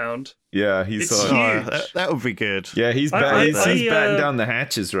compound. Yeah, huge. That would be good. Yeah, he's batting down the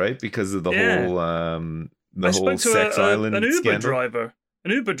hatches, right? Because of the whole whole sex island an Uber scandal. driver,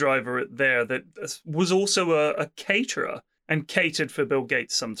 an Uber driver there that was also a caterer and catered for Bill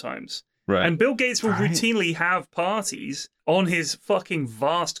Gates sometimes. Right. And Bill Gates will routinely have parties on his fucking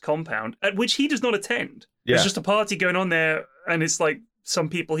vast compound at which he does not attend. Yeah. There's just a party going on there, and it's like some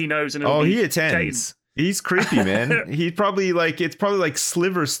people he knows. And he attends. He's creepy, man. It's probably like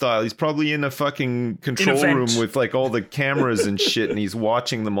Sliver style. He's probably in a fucking control room with like all the cameras and shit, and he's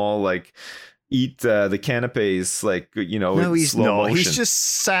watching them all like eat the canapes, like, you know. No, he's slow not. motion. He's just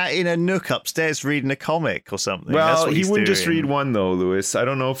sat in a nook upstairs reading a comic or something. Well, That's what he wouldn't doing. just read one though, Lewis. I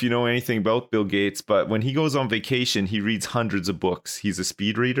don't know if you know anything about Bill Gates, but when he goes on vacation, he reads hundreds of books. He's a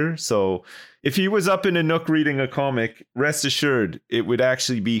speed reader, so if he was up in a nook reading a comic, rest assured it would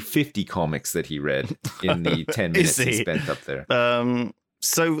actually be 50 comics that he read in the 10 minutes he spent up there.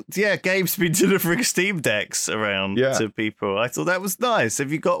 So yeah, Gabe's been delivering Steam Decks around to people. I thought that was nice.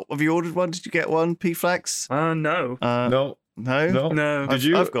 Have you ordered one? Did you get one, P-Flax? No. No. Did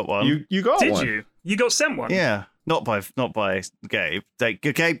you? I've got one. You got one? Did you? You got sent one? Yeah. Not by Gabe.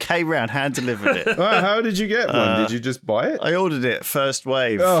 Gabe came round, hand delivered it. How did you get one? Did you just buy it? I ordered it first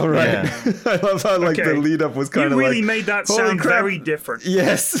wave. Oh, right. Yeah. I love how like the lead up was kind of like... You really made that sound very different.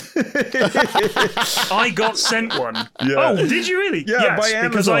 Yes. I got sent one. Yeah. Oh, did you really? Yeah, yes, by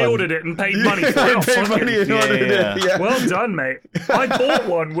Amazon. Because I ordered it and paid money for it. Paid money and ordered it. Yeah. Well done, mate. I bought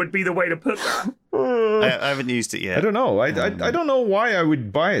one would be the way to put that. I haven't used it yet. I don't know. I don't know why I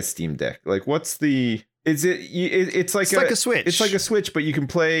would buy a Steam Deck. Like, what's the... It's like a Switch. It's like a Switch, but you can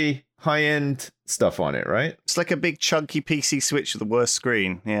play high-end stuff on it, right? It's like a big chunky PC Switch with the worst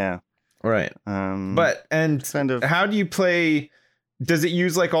screen. Yeah. Right. But kind of how do you play? Does it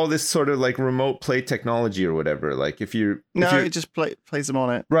use like all this sort of like remote play technology or whatever? Like if you it just plays them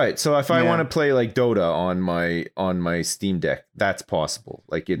on it. Right. So if I want to play like Dota on my Steam Deck, that's possible.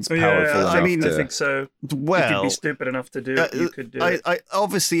 Like it's powerful enough. I mean, I think so. Well, you could be stupid enough to do it. You could do it.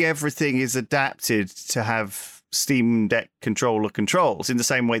 Obviously, everything is adapted to have Steam Deck controller controls in the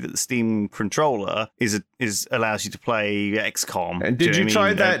same way that the Steam controller is allows you to play XCOM. And did you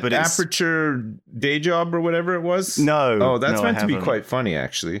try that Aperture Day Job or whatever it was? No. Oh, that's meant to be quite funny,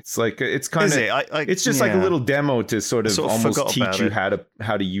 actually. It's like it's kind of it's just like a little demo to sort of almost teach you how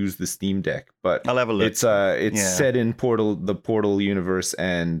to use the Steam Deck. But I'll have a look. It's set in the Portal universe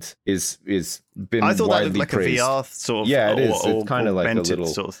and is been I thought widely that looked like praised. a VR sort of it is. It's kind of like a little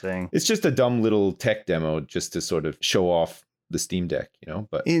sort of thing. It's just a dumb little tech demo just to sort of show off the Steam Deck, you know.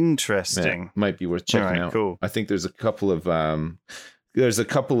 But interesting, might be worth checking out. Cool. I think there's a couple of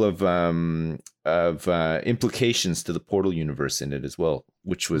implications to the Portal universe in it as well,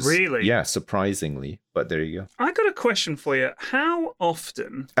 which was really surprisingly. But there you go. I got a question for you. How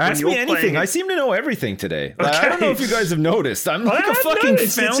often? Ask me anything. I seem to know everything today. Okay. I don't know if you guys have noticed. I'm like a fucking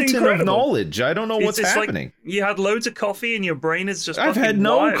fountain of knowledge. I don't know what's happening. Like you had loads of coffee and your brain is just. I've had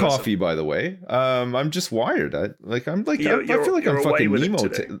no coffee, by the way. I'm just wired. I feel like I'm fucking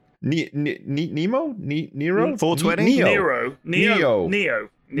Nemo. Nero. 420. Neo.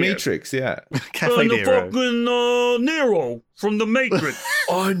 Matrix, yeah. Cafe Nero. Fucking Nero from the Matrix.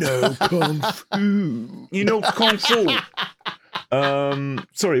 I know Kung Fu. You know Kung Fu.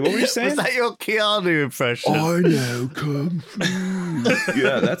 Sorry, what were you saying? Was that your Keanu impression? I know Kung Fu.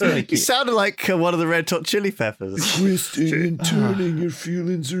 Yeah, that's Mikey. You sounded like one of the Red Hot Chili Peppers. Twisting and turning, your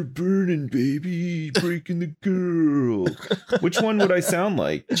feelings are burning, baby. Breaking the girl. Which one would I sound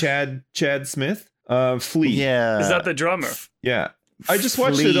like? Chad Smith? Flea. Yeah. Is that the drummer? Yeah. I just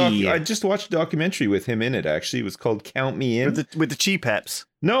watched a documentary with him in it. Actually, it was called "Count Me In" with the Cheapeps.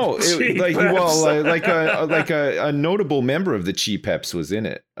 No, like a notable member of the Cheapeps was in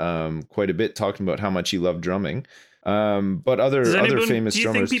it. Quite a bit, talking about how much he loved drumming. But other famous drummers too.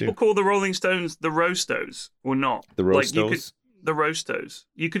 Do you think people call the Rolling Stones the Roastos or not? The Roastos. The Roastos.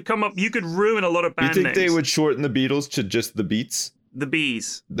 You could ruin a lot of band names. You think they would shorten the Beatles to just the Beats? The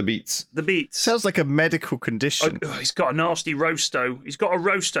Bees. The Beats. The Beats. Sounds like a medical condition. Oh, he's got a nasty roasto. He's got a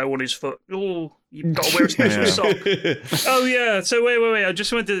roasto on his foot. Oh, you've got to wear a special sock. Oh, yeah. So wait. I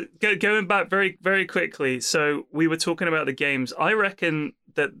just wanted to going back very, very quickly. So we were talking about the games. I reckon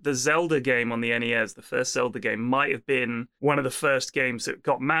that the Zelda game on the NES, the first Zelda game, might have been one of the first games that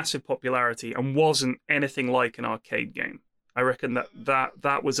got massive popularity and wasn't anything like an arcade game. I reckon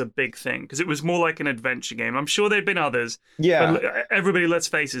that was a big thing because it was more like an adventure game. I'm sure there'd been others. Yeah. But everybody, let's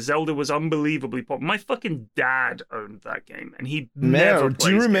face it, Zelda was unbelievably popular. My fucking dad owned that game, and he never played.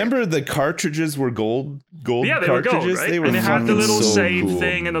 Do you remember the cartridges were gold? Yeah, they cartridges? were gold, right? They were and it had the little so save cool.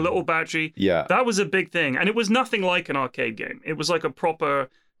 thing and the little battery. Yeah. That was a big thing, and it was nothing like an arcade game. It was like a proper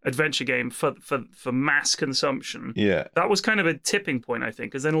adventure game for mass consumption. Yeah. That was kind of a tipping point, I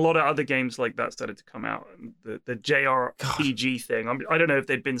think, because then a lot of other games like that started to come out. The JRPG thing. I don't know if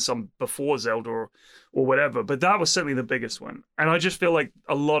there'd been some before Zelda or whatever, but that was certainly the biggest one. And I just feel like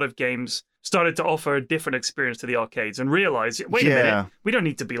a lot of games started to offer a different experience to the arcades and realize, wait a minute, we don't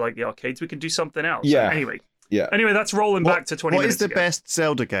need to be like the arcades. We can do something else. Yeah. Anyway, that's rolling back to 20 minutes What is the ago. best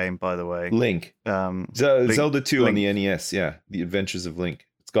Zelda game, by the way? Link. Zelda 2 on the NES, yeah. The Adventures of Link.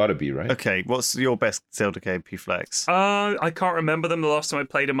 Got to be, right? Okay, what's your best Zelda game, P-Flex? I can't remember them. The last time I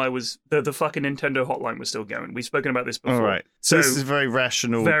played them, I was the fucking Nintendo hotline was still going. We've spoken about this before. All right. So this is a very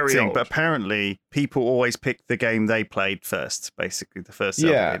rational thing, old. But apparently people always pick the game they played first, basically the first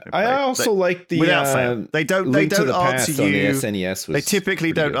Zelda game they played. I also like the without fail. They don't answer you. On the SNES was they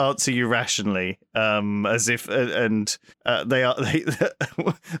typically don't good. answer you rationally, as if they are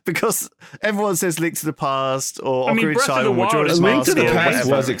because everyone says Link to the Past or Ocarina of Time or Majora's Mask. Link to the Past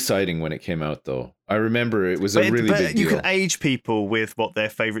whatever. was exciting when it came out, though. I remember it was a really big deal. You can age people with what their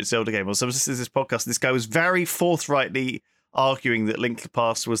favourite Zelda game was. So this is this podcast. This guy was very forthrightly arguing that Link to the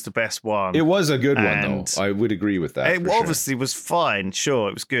Past was the best one. It was a good one, though. I would agree with that. It obviously was fine. Sure,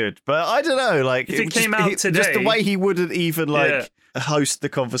 it was good. But I don't know. Like, if it came out today, just the way he wouldn't even host the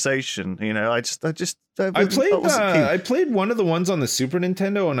conversation. You know, I played one of the ones on the Super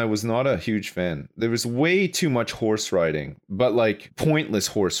Nintendo, and I was not a huge fan. There was way too much horse riding, but like pointless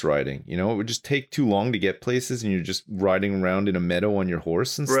horse riding. You know, it would just take too long to get places, and you're just riding around in a meadow on your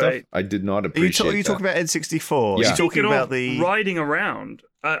horse and stuff. I did not appreciate. Are you talking about N64? Yeah. You're talking about the riding around.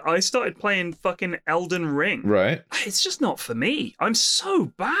 I started playing fucking Elden Ring. Right. It's just not for me. I'm so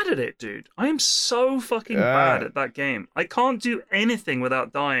bad at it, dude. I am so fucking bad at that game. I can't do anything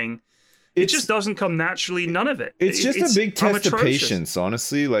without dying. It just doesn't come naturally. None of it. It's just a big test of patience,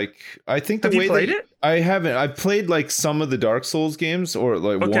 honestly. Like, I think Have you played it? I haven't. I've played like some of the Dark Souls games, or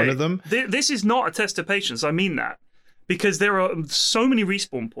like one of them. This is not a test of patience. I mean that. Because there are so many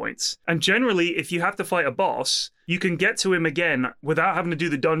respawn points. And generally, if you have to fight a boss, you can get to him again without having to do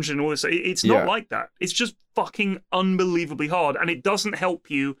the dungeon and all this. It's not like that. It's just fucking unbelievably hard. And it doesn't help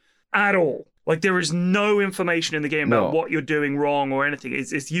you at all. Like, there is no information in the game about what you're doing wrong or anything.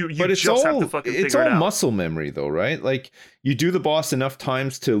 It's you have to fucking figure it out. It's all muscle memory, though, right? Like, you do the boss enough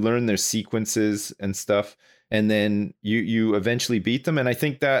times to learn their sequences and stuff, and then you eventually beat them. And I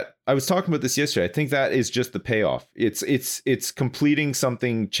think that I was talking about this yesterday. I think that is just the payoff. It's completing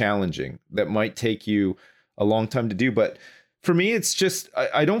something challenging that might take you a long time to do. But for me, it's just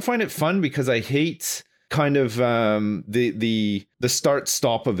I don't find it fun because I hate kind of the start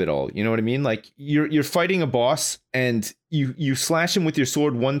stop of it all. You know what I mean? Like you're fighting a boss and you slash him with your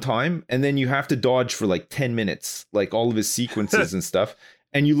sword one time, and then you have to dodge for like 10 minutes, like all of his sequences and stuff.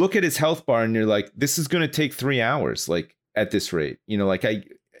 And you look at his health bar and you're like, this is going to take 3 hours, like at this rate, you know, like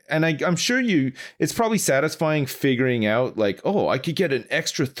I'm sure it's probably satisfying figuring out like, oh, I could get an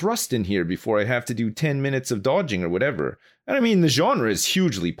extra thrust in here before I have to do 10 minutes of dodging or whatever. And I mean, the genre is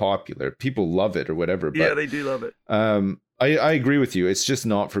hugely popular. People love it or whatever. But, yeah, they do love it. I agree with you. It's just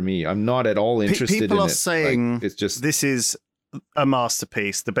not for me. I'm not at all interested in it. People are saying like, it's just this is a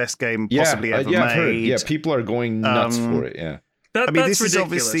masterpiece, the best game possibly ever made. I've heard. Yeah, people are going nuts for it. Yeah. That's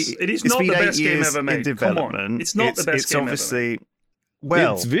ridiculous. It is not the best game ever made. In development. Come on. It's not the best game ever made.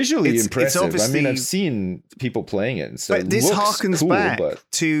 Well, it's visually impressive. I mean, obviously- I've seen people playing it, and so But this it looks harkens cool, back but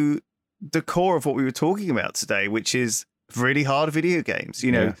to the core of what we were talking about today, which is really hard video games.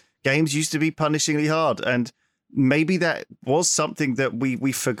 You know, Yeah. games used to be punishingly hard, and maybe that was something that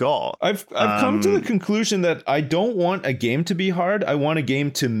we forgot. I've come to the conclusion that I don't want a game to be hard. I want a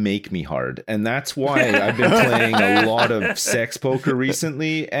game to make me hard. And that's why I've been playing a lot of sex poker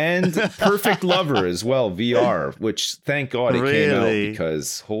recently and Perfect Lover as well, VR, which thank God it came out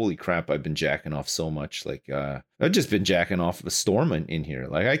because holy crap, I've been jacking off so much. Like, I've just been jacking off a storm in here.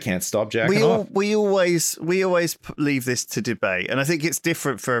 Like, I can't stop jacking off. We always leave this to debate, and I think it's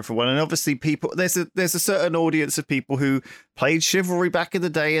different for everyone. And obviously, there's a certain audience of people who played Chivalry back in the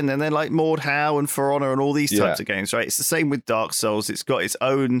day, and then they're like Mordhau and For Honor and all these types of games, right? It's the same with Dark Souls. It's got its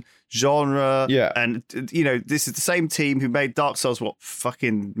own genre, and you know, this is the same team who made Dark Souls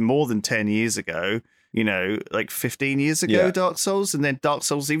fucking more than 10 years ago. You know, like 15 years ago, Dark Souls. And then Dark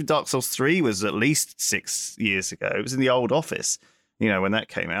Souls 3 was at least 6 years ago. It was in the old office, you know, when that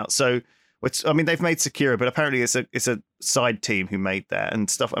came out. So, I mean, they've made Sekiro, but apparently it's a side team who made that and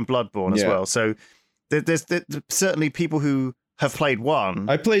stuff, and Bloodborne as well. So there's certainly people who have played one.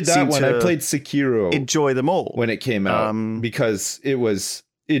 I played that one. I played Sekiro. Enjoy them all. When it came out, because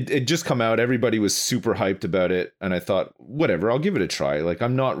it just come out. Everybody was super hyped about it. And I thought, whatever, I'll give it a try. Like,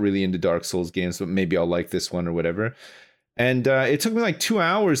 I'm not really into Dark Souls games, but maybe I'll like this one or whatever. And it took me like 2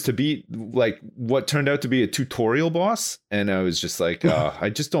 hours to beat like what turned out to be a tutorial boss. And I was just like, I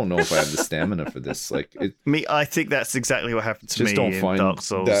just don't know if I have the stamina for this. Like, I think that's exactly what happened to me. Just don't find Dark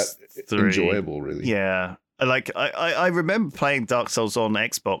Souls that 3. enjoyable, really. Yeah. Like, I remember playing Dark Souls on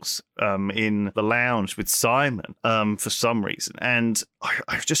Xbox in the lounge with Simon for some reason. And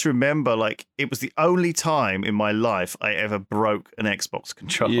I just remember, like, it was the only time in my life I ever broke an Xbox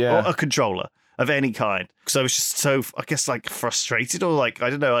controller, or a controller of any kind. Because I was just so, I guess, like, frustrated, or like,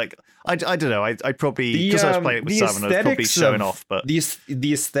 I don't know, like, I don't know. I probably, because I was playing it with Simon, I was probably showing off. But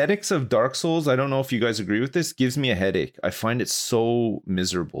the aesthetics of Dark Souls, I don't know if you guys agree with this, gives me a headache. I find it so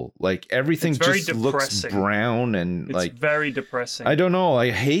miserable. Like, everything just looks brown and it's very depressing. I don't know.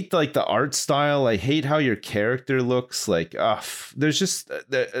 I hate like the art style. I hate how your character looks. Like, there's just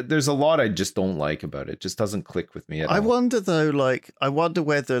there's a lot I just don't like about it. It just doesn't click with me at all. I wonder though, like,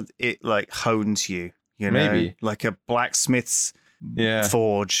 whether it like hones you. You know, maybe like a blacksmith's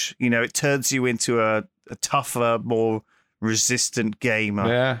forge. You know, it turns you into a tougher, more resistant gamer.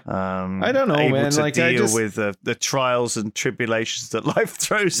 Yeah. I don't know, able man. to like, deal with the trials and tribulations that life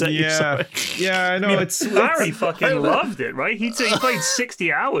throws at you. Yeah, I know. Barry fucking loved it, right? He played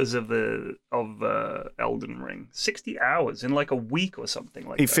 60 hours of Elden Ring. 60 hours in like a week or something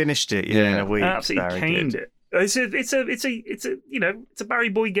like that. He finished it, in a week. Absolutely caned it. It's a Barry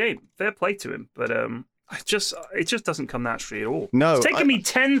Boy game. Fair play to him, but it just doesn't come naturally at all. No, it's taken me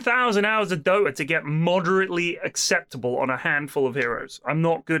 10,000 hours of Dota to get moderately acceptable on a handful of heroes. I'm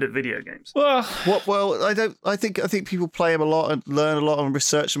not good at video games. Well, I think people play them a lot and learn a lot and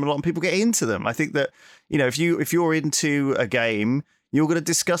research them a lot, and people get into them. I think that, you know, if you're into a game, you're going to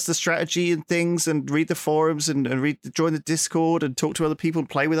discuss the strategy and things, and read the forums and join the Discord and talk to other people and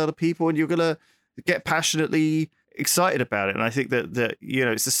play with other people, and you're going to get passionately excited about it. And I think that you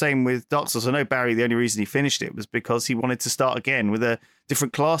know, it's the same with Dark Souls. I know Barry, the only reason he finished it was because he wanted to start again with a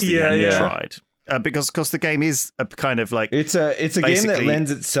different class that he hadn't tried. Because the game is a kind of like it's a game that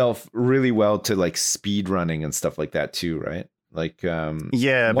lends itself really well to like speed running and stuff like that too, right? Like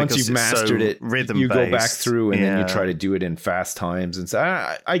once you've mastered it, you go back through and then you try to do it in fast times. And so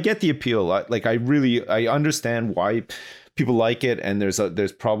I get the appeal. I understand why people like it, and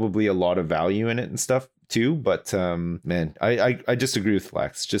there's probably a lot of value in it and stuff too. But man, I just agree with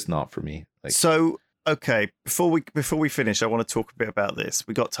Flax. It's just not for me. Like, so okay, before we finish, I want to talk a bit about this.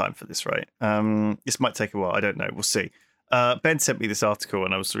 We got time for this, right? This might take a while. I don't know. We'll see. Ben sent me this article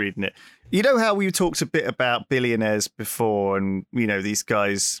and I was reading it. You know how we talked a bit about billionaires before, and, you know, these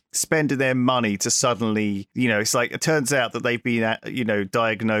guys spending their money to suddenly, you know, it's like, it turns out that they've been, you know,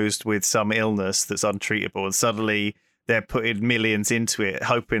 diagnosed with some illness that's untreatable, and suddenly they're putting millions into it,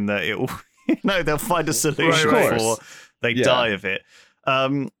 hoping that it'll, you know, they'll find a solution before they die of it.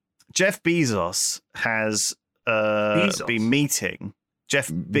 Jeff Bezos has been meeting Jeff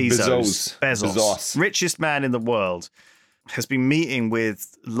Bezos, richest man in the world, has been meeting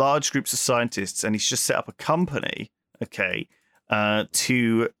with large groups of scientists, and he's just set up a company,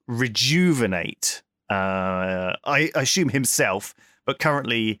 to rejuvenate, I assume himself, but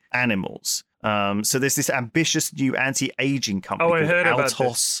currently animals. So there's this ambitious new anti-aging company I called heard about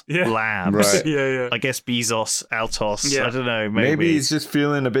Altos this. Yeah. Labs. Right. Yeah. I guess Bezos, Altos. Yeah. I don't know. Maybe he's just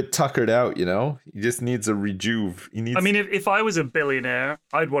feeling a bit tuckered out, you know? He just needs a rejuve. I mean, if I was a billionaire,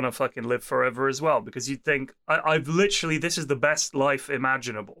 I'd want to fucking live forever as well, because you'd think, I've literally, this is the best life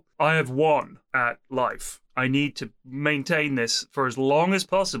imaginable. I have won at life. I need to maintain this for as long as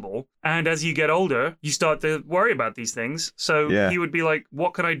possible. And as you get older, you start to worry about these things. So he would be like,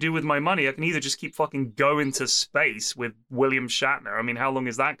 what can I do with my money? I can either just keep fucking going to space with William Shatner. I mean, how long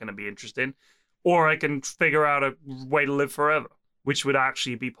is that going to be interesting? Or I can figure out a way to live forever, which would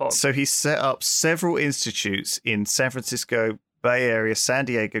actually be possible. So he set up several institutes in San Francisco, Bay Area, San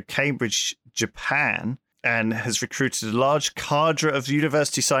Diego, Cambridge, Japan, and has recruited a large cadre of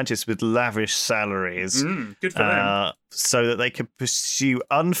university scientists with lavish salaries. Good for them. So that they can pursue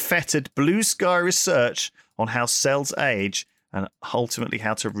unfettered blue sky research on how cells age and ultimately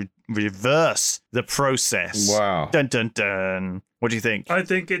how to reverse the process. Wow. Dun, dun, dun. What do you think? I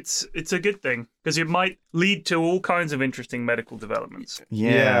think it's a good thing, because it might lead to all kinds of interesting medical developments.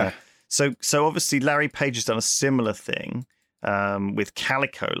 Yeah. So obviously Larry Page has done a similar thing. With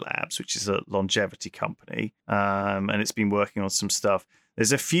Calico Labs, which is a longevity company, and it's been working on some stuff.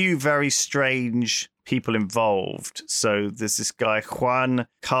 There's a few very strange people involved. So there's this guy, Juan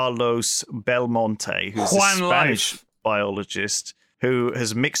Carlos Belmonte, who's a Spanish biologist who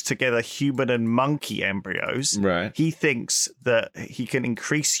has mixed together human and monkey embryos. Right. He thinks that he can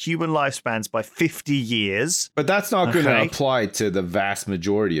increase human lifespans by 50 years. But that's not going to apply to the vast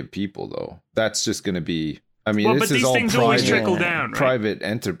majority of people, though. That's just going to be... I mean, this but is these all things always trickle down, right? Private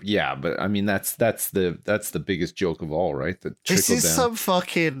yeah, but I mean that's the biggest joke of all, right? The trickle This is down. some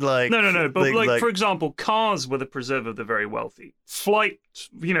fucking like no. But like for example, cars were the preserve of the very wealthy. Flight,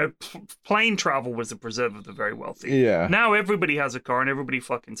 plane travel was the preserve of the very wealthy. Yeah. Now everybody has a car and everybody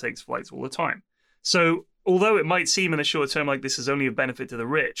fucking takes flights all the time. So although it might seem in the short term like this is only a benefit to the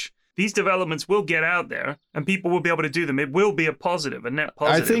rich, these developments will get out there, and people will be able to do them. It will be a positive, a net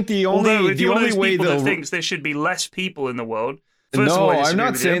positive. I think the only way that thinks there should be less people in the world. I'm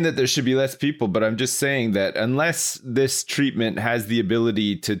not saying that there should be less people, but I'm just saying that unless this treatment has the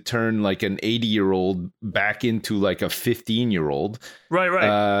ability to turn like an 80-year-old back into like a 15-year-old,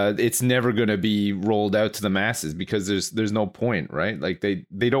 right, it's never going to be rolled out to the masses because there's no point, right? Like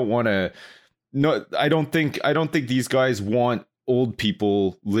they don't want to. No, I don't think these guys want old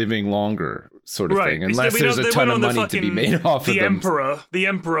people living longer, sort of thing, unless there's a ton of money to be made off of them. The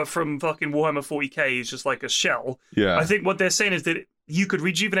Emperor from fucking Warhammer 40k is just like a shell. Yeah. I think what they're saying is that you could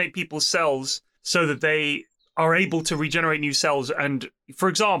rejuvenate people's cells so that they are able to regenerate new cells. And for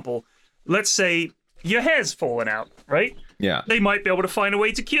example, let's say your hair's fallen out, right? Yeah. They might be able to find a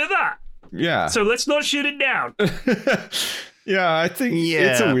way to cure that. Yeah. So let's not shoot it down. Yeah, I think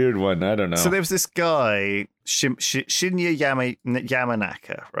it's a weird one. I don't know. So there was this guy, Shinya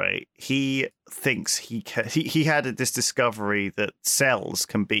Yamanaka, right? He thinks he had this discovery that cells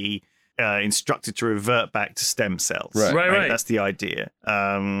can be instructed to revert back to stem cells. Right. That's the idea.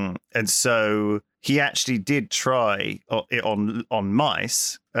 And so he actually did try it on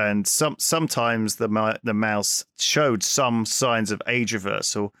mice, and sometimes the mouse showed some signs of age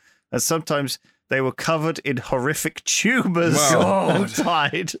reversal, and sometimes they were covered in horrific tumors and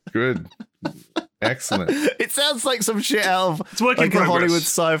died. Good. Excellent. It sounds like some shit out of it's work in progress. A Hollywood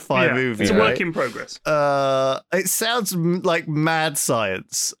sci-fi movie. It's a work in progress. It sounds like mad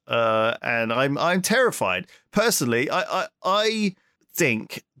science, and I'm terrified. Personally, I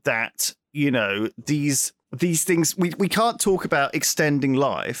think that these things we can't talk about extending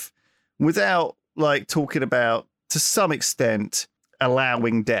life without like talking about, to some extent,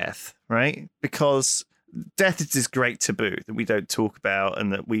 allowing death, right? Because death is this great taboo that we don't talk about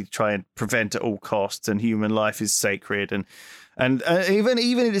and that we try and prevent at all costs, and human life is sacred, and even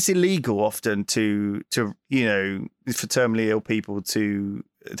it's illegal often to for terminally ill people to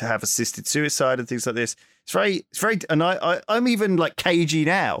have assisted suicide and things like this. It's very, and I'm even like cagey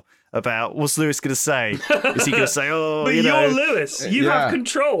now about what's Lewis going to say. Is he going to say, "Oh, but you're Lewis. You have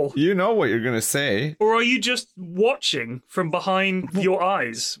control. You know what you're going to say." Or are you just watching from behind your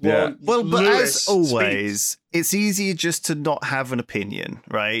eyes? Yeah. Well, but Lewis as always, it's easier just to not have an opinion,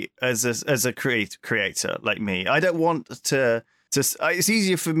 right? As a creator like me, I don't want to. It's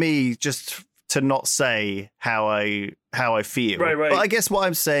easier for me just to not say how I feel. Right. But I guess what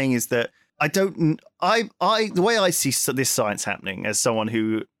I'm saying is that the way I see this science happening as someone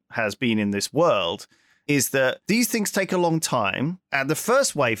who has been in this world is that these things take a long time, and the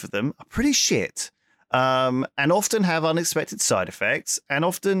first wave of them are pretty shit, and often have unexpected side effects, and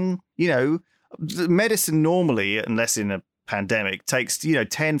often, medicine normally, unless in a pandemic takes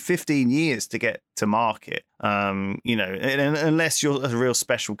 10, 15 years to get to market. And unless you're a real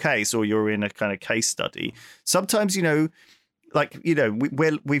special case or you're in a kind of case study, sometimes we've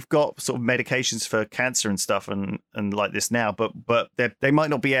got sort of medications for cancer and stuff and like this now, but they might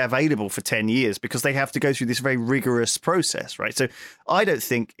not be available for 10 years because they have to go through this very rigorous process, right? So I don't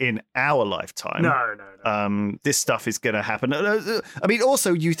think in our lifetime, no. This stuff is going to happen. I mean,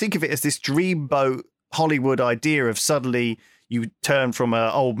 also you think of it as this dreamboat Hollywood idea of suddenly you turn from an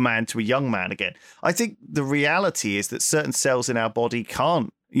old man to a young man again. I think the reality is that certain cells in our body are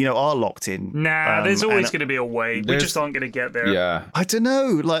locked in. There's always going to be a way. We just aren't going to get there. Yeah. I don't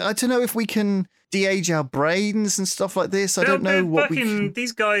know. I don't know if we can de-age our brains and stuff like this. I don't know what we can...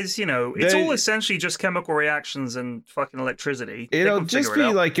 These guys, it's all essentially just chemical reactions and fucking electricity. It'll just be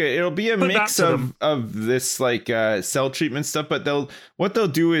it'll be a mix of this cell treatment stuff, but what they'll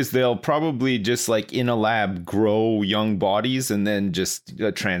do is they'll probably just in a lab grow young bodies and then just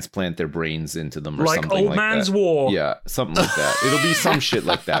transplant their brains into them or something like that. Like Old Man's War. Yeah, something like that. It'll be some shit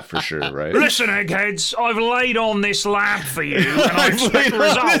like that for sure, right? Listen, eggheads, I've laid on this lab for you and I expect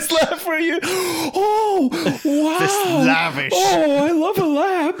results. This lab for you. Oh, wow. This lavish. Oh, I love a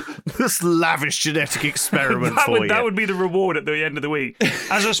lab. This lavish genetic experiment for you. That would be the reward at the end of the week.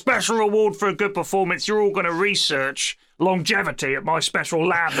 As a special reward for a good performance, you're all going to research longevity at my special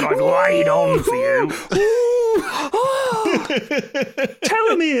lab that I've laid on for you.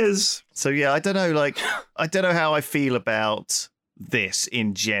 Telomeres. So, yeah, I don't know, I don't know how I feel about this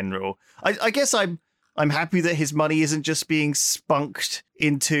in general. I guess I'm happy that his money isn't just being spunked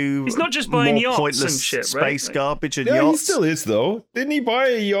into he's not just buying more yachts pointless and shit, space right? garbage and yachts. He still is, though. Didn't he buy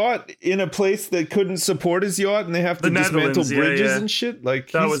a yacht in a place that couldn't support his yacht and they have to dismantle bridges and shit?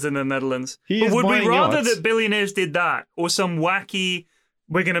 That was in the Netherlands. But would we rather that billionaires did that or some wacky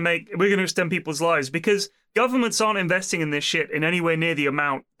we're gonna extend people's lives? Because governments aren't investing in this shit in anywhere near the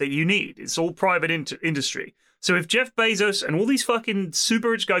amount that you need. It's all private industry. So if Jeff Bezos and all these fucking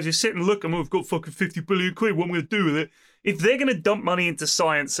super rich guys who sit and look and we've got fucking 50 billion quid, what am I going to do with it? If they're going to dump money into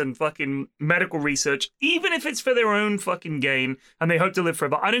science and fucking medical research, even if it's for their own fucking gain and they hope to live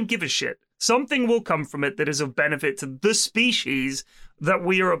forever, I don't give a shit. Something will come from it that is of benefit to the species that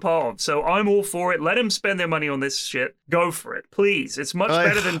we are a part of. So I'm all for it. Let them spend their money on this shit. Go for it, please. It's much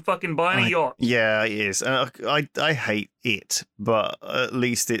better than fucking buying a yacht. Yeah, it is. I hate it, but at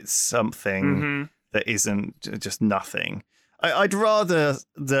least it's something... Mm-hmm. That isn't just nothing. I'd rather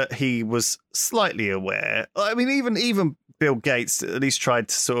that he was slightly aware. I mean, even Bill Gates at least tried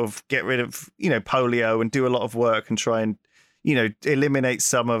to sort of get rid of, polio and do a lot of work and try and, eliminate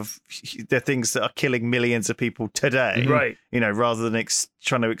some of the things that are killing millions of people today. Right. Rather than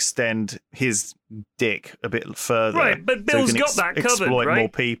trying to extend his dick a bit further. Right, but Bill's got that covered, exploit right? More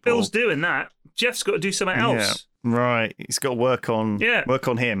people. Bill's doing that. Jeff's got to do something else. Yeah. Right, he's got to work on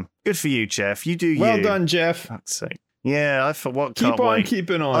him. Good for you, Jeff. You do you. Well done, Jeff. Fuck's sake. Yeah, I forgot. Keep on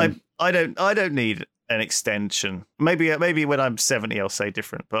keeping on. I don't need an extension. Maybe when I'm 70, I'll say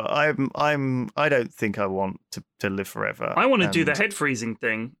different. But I don't think I want to live forever. I want to do the head freezing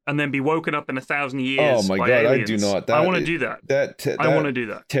thing and then be woken up in 1,000 years. Oh my by god, aliens. I do not. I want to do that. I want to do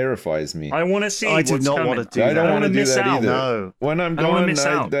that. Terrifies me. I want to see. I do what's not coming. want to do that. I don't want to do that either. No. When I'm gone,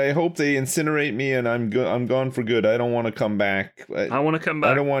 I hope they incinerate me and I'm gone for good. I don't want to come back. I want to come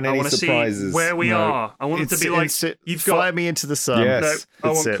back. I don't want any surprises. See where we are. I want it to be like you've got fly me into the sun. Yes. No,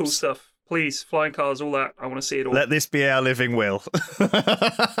 I want cool stuff. Please, flying cars, all that. I want to see it all. Let this be our living will.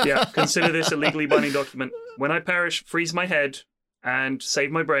 Yeah, consider this a legally binding document. When I perish, freeze my head and save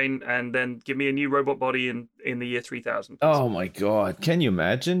my brain, and then give me a new robot body in the year 3000. Oh my god, can you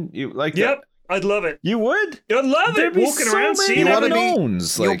imagine? Yep, I'd love it. You would? I'd love it. Walking around, seeing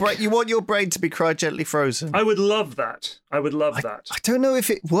unknowns. You want your brain to be cryogenically frozen. I would love that. I don't know if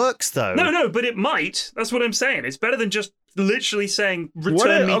it works though. No, but it might. That's what I'm saying. It's better than just literally saying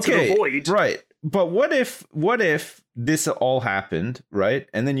return me to the void. Right. But what if this all happened, right?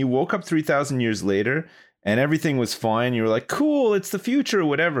 And then you woke up 3,000 years later and everything was fine. You were like, cool, it's the future or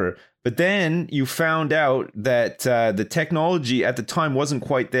whatever. But then you found out that the technology at the time wasn't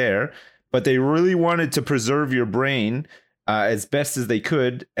quite there, but they really wanted to preserve your brain as best as they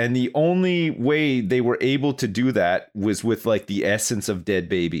could. And the only way they were able to do that was with the essence of dead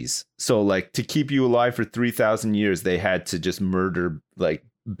babies. So to keep you alive for 3,000 years, they had to just murder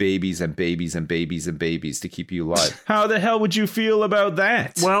babies and babies and babies and babies to keep you alive. How the hell would you feel about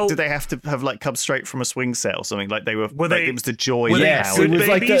that? Well, did they have to have like come straight from a swing set or something? Like it was the joy. Yes,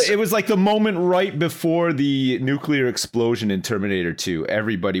 it was like the moment right before the nuclear explosion in Terminator 2.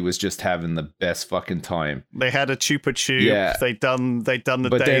 Everybody was just having the best fucking time. They had a chupa chup. Yeah. They'd done the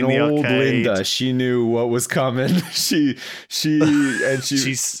but day in the old arcade. Linda, she knew what was coming.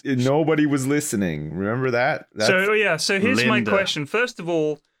 Nobody was listening. Remember that? So here's Linda. my question. First of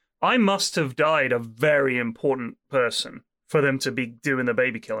all, I must have died a very important person for them to be doing the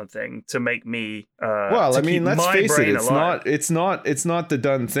baby killing thing to make me. Well, I mean, let's face it. It's not the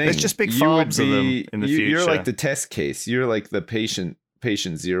done thing. There's just big farms of them in the future. You're like the test case. You're like the patient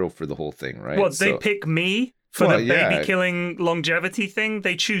zero for the whole thing, right? What, they pick me for the baby killing longevity thing?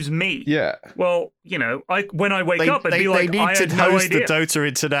 They choose me. Yeah. Well, when I wake up, I'd be like, I had no host idea. the Dota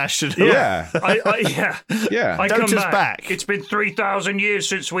International. Yeah. Yeah. I come Dota's back. It's been 3,000 years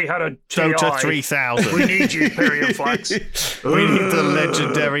since we had a TI. Dota 3000. We need you, Pyrion Flax. We need the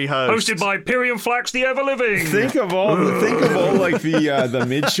legendary host. Hosted by Pyrion Flax, the ever living. Think of all like the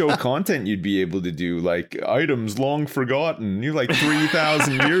mid-show content you'd be able to do, like items long forgotten. You like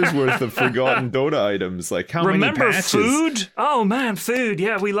 3,000 years worth of forgotten Dota items. Like how many patches? Food? Oh man, food.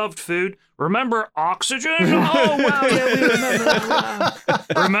 Yeah, we loved food. Remember oxygen? Oh wow, yeah, we remember that.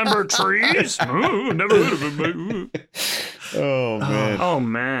 Remember trees? Oh, never heard of them. Oh man. Oh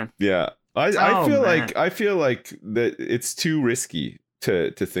man. Yeah. I feel like that it's too risky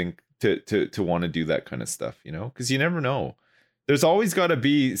to think to want to do that kind of stuff, because you never know. There's always got to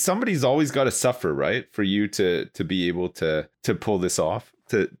be somebody's always got to suffer, right, for you to be able to pull this off,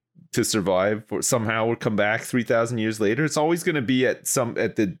 to survive or somehow come back 3,000 years later. It's always going to be at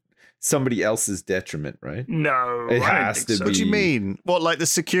somebody else's detriment, right? No, it has to be. What do you mean? What, like the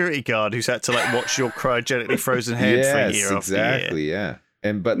security guard who's had to like watch your cryogenically frozen head for a year exactly, year?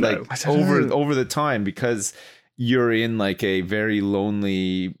 Yeah. But over the time, because you're in like a very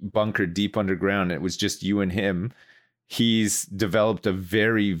lonely bunker deep underground, it was just you and him. He's developed a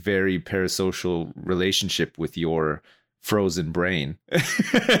very, very parasocial relationship with your frozen brain.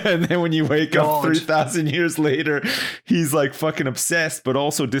 And then when you wake up 3,000 years later, he's like fucking obsessed, but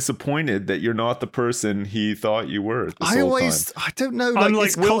also disappointed that you're not the person he thought you were this whole time. I don't know. I'm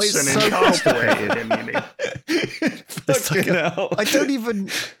like Wilson in Castaway. I don't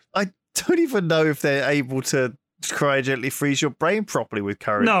even know if they're able to cryogenically freeze your brain properly with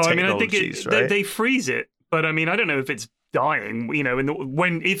current technologies. I think they freeze it, but I mean, I don't know if it's dying,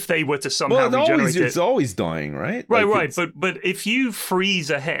 if they were to somehow regenerate it. It's always dying, right? Right. But if you freeze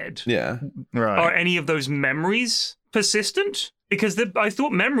a head, are any of those memories persistent? Because I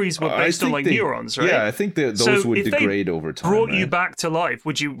thought memories were based on neurons, right? Yeah, I think that those would degrade over time. Brought you back to life.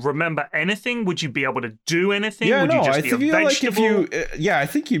 Would you remember anything? Would you be able to do anything? Yeah, would you just be a vegetable? I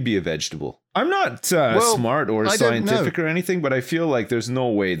think you'd be a vegetable. I'm not smart or scientific or anything, but I feel like there's no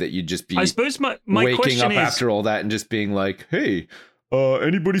way that you'd just be. I suppose my waking question up after all that and just being like, "Hey,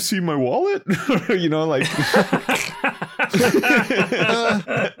 anybody see my wallet?" Like.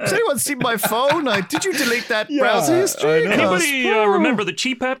 Has anyone seen my phone? Did you delete that browser history? Anybody remember the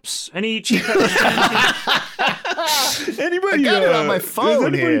cheap apps? Any cheap apps? Anybody? I got it on my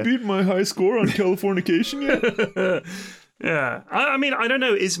phone. Has anybody beat my high score on Californication yet? Yeah. I mean, I don't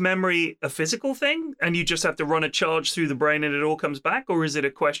know. Is memory a physical thing and you just have to run a charge through the brain and it all comes back? Or is it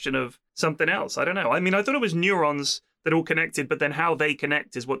a question of something else? I don't know. I mean, I thought it was neurons that all connected, but then how they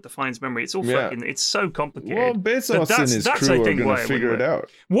connect is what defines memory. It's all fucking, it's so complicated. Well, Bezos and his crew are going to figure it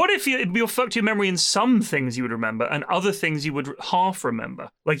out. What if you're fucked your memory in some things you would remember and other things you would half remember?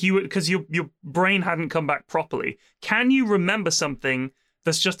 Like you would, because your brain hadn't come back properly. Can you remember something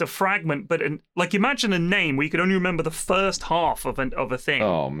that's just a fragment, but imagine a name where you could only remember the first half of a thing.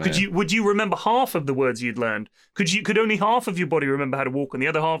 Oh man! Would you remember half of the words you'd learned? Could only half of your body remember how to walk and the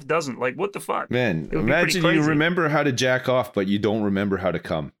other half doesn't? Like what the fuck? Man, imagine you remember how to jack off, but you don't remember how to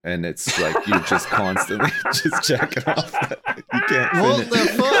come, and it's like you're just constantly just jacking off. You can't. What the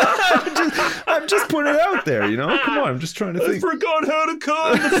fuck? I'm just putting it out there, Come on, I'm just trying to think. I forgot how to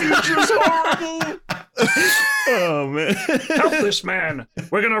come. The future's horrible. Oh man! Help this man.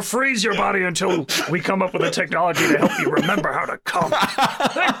 We're gonna freeze your body until we come up with a technology to help you remember how to come.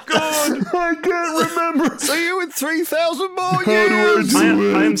 Thank God! I can't remember. See you in 3,000 more years.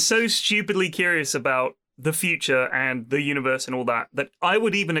 I am so stupidly curious about the future and the universe and all that I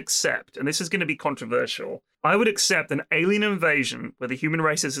would even accept, and this is going to be controversial, I would accept an alien invasion where the human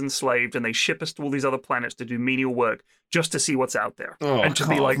race is enslaved and they ship us to all these other planets to do menial work just to see what's out there. And to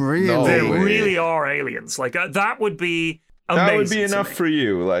be like, really? there really are aliens. Like, that would be That would be amazing to enough me. for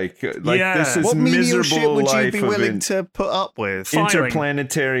you. Like Yeah. this is What menial miserable shit would you life be of willing to put up with? Filing.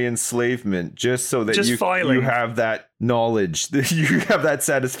 interplanetary enslavement, just so that Just filing. you have that knowledge, that you have that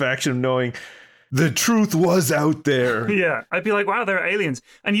satisfaction of knowing the truth was out there. Yeah, I'd be like, wow, there are aliens.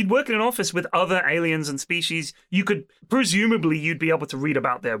 And you'd work in an office with other aliens and species. You could, presumably, you'd be able to read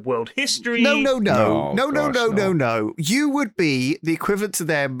about their world history. No. No. You would be the equivalent to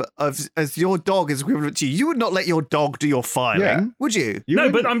them as your dog is equivalent to you. You would not let your dog do your filing, Yeah. would you? You No,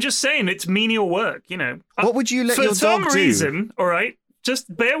 wouldn't- but I'm just saying it's menial work, you know. What would you let For your some dog do? reason, all right,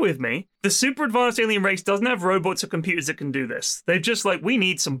 just bear with me. The super advanced alien race doesn't have robots or computers that can do this. They're just like, we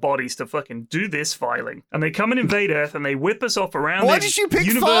need some bodies to fucking do this filing. And they come and invade Earth and they whip us off around Why the did you pick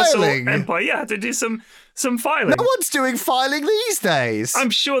universal filing? empire. Yeah, to do some filing. No one's doing filing these days. I'm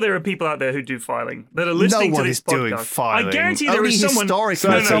sure there are people out there who do filing that are listening No to one this is doing podcast. filing. I guarantee there Only is someone. historically.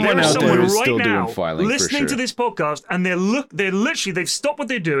 No, Someone there is out there someone is right still doing now filing, for listening to sure. this podcast, and they've stopped what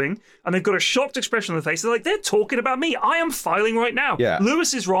they're doing, and they've got a shocked expression on their face. They're like, they're talking about me. I am filing right now. Yeah.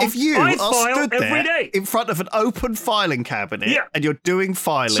 Lewis is wrong. If you I are file stood every there day. in front of an open filing cabinet Yeah. and you're doing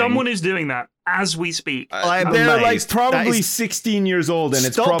filing, Someone is doing that as we speak. I am They're like amazed. probably That is- 16 years old, and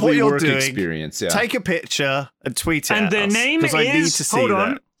it's Stop what probably you're work doing. experience. Yeah. Take a picture and tweet it And at their us, name 'cause I need is, to see hold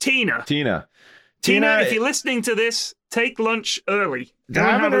on, that. Tina. Tina. Tina, if you're listening to this, take lunch early. Go and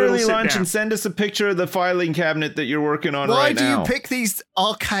Have an a little early sit lunch down. and send us a picture of the filing cabinet that you're working on Why right do now. you pick these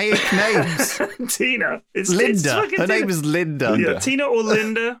archaic names? Tina. It's Linda. fucking Her Tina. name is Linda. Yeah, Tina or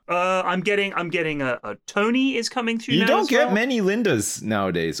Linda. I'm getting a Tony is coming through You now don't as get well. many Lindas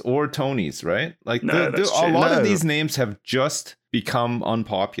nowadays or Tonys, right? Like No, that's a true. lot No. of these names have just become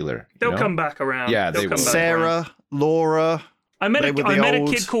unpopular. you They'll know? come back around. Yeah, They'll they come will. back around. Sarah, Laura. I met they were the a old-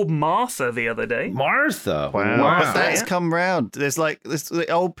 kid called Martha the other day. Martha. Wow. But that's Yeah. come round. There's like the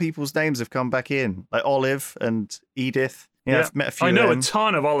old people's names have come back in, like Olive and Edith. Yeah, I've met a few. I know of a them.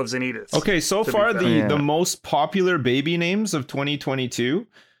 ton of Olives and Ediths. Okay, so to be far fair. the Yeah. most popular baby names of 2022.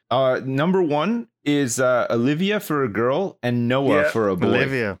 Number one is Olivia for a girl and Noah Yeah. for a boy.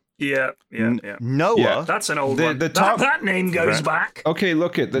 Olivia. Yeah. Noah. Yeah. That's an old The- one. the top- that name goes back. Okay,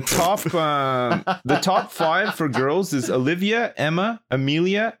 look at the top. The top five for girls is Olivia, Emma,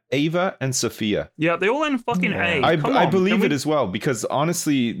 Amelia, Ava, and Sophia. Yeah, they all end fucking A. I Come on, believe can it we- as well, because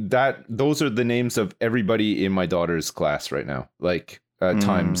honestly, those are the names of everybody in my daughter's class right now. Like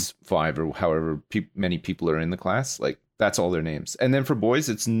times 5 or however many people are in the class. Like that's all their names. And then for boys,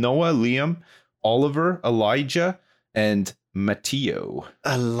 it's Noah, Liam, Oliver, Elijah, and Matteo.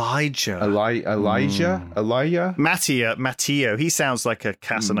 Elijah. Elijah. Matteo. He sounds like a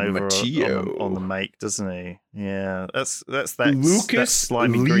Casanova Matteo. on the make, doesn't he? Yeah, that's that Lucas that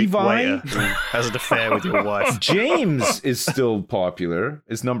slimy Greek Levi? waiter who has an affair with your wife. James is still popular.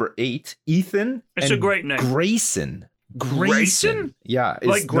 Is number 8. Ethan. It's and a great name. Grayson. Grayson? Yeah. Is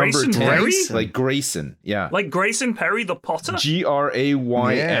Like Grayson number 10. Perry? Like Grayson. Yeah. Like Grayson Perry the Potter? Grayson. Yeah,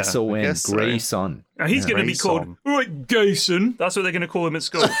 I guess so. Grayson. He's going to be called Grayson. That's what they're going to call him at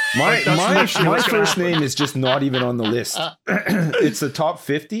school. My That's literally my what's gonna first happen. name is just not even on the list. It's the top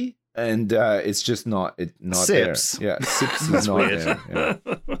 50, and it's just not Sips. there. Yeah, Sips is not weird. there.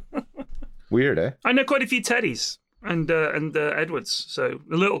 Yeah. Weird, eh? I know quite a few Teddies and Edwards. So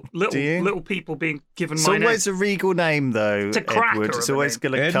the Do you? little people being given It's my name. always a regal name, though. It's a cracker Edward. It's of a always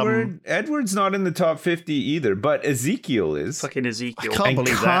name. going to come. Edward's not in the top 50 either, but Ezekiel is. Fucking Ezekiel. I can't And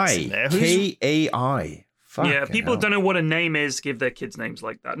believe that's in Kai, there. Who's- Kai. Yeah, people don't know what a name is, give their kids names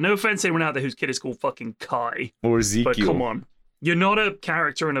like that. No offense to anyone out there whose kid is called fucking Kai. Or Ezekiel. But come on. You're not a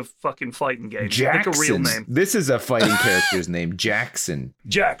character in a fucking fighting game. Jackson. Pick a real name. This is a fighting character's name. Jaxon.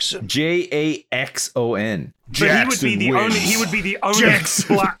 Jaxon. Jaxon. But he would be the only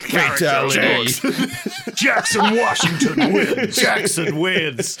black character. Jackson Washington wins. Jackson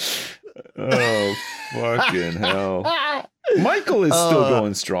wins. Oh, fucking hell. Michael is still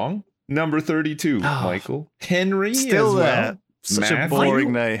going strong. Number 32, Michael. Henry Still as there. well. Such Matthew. a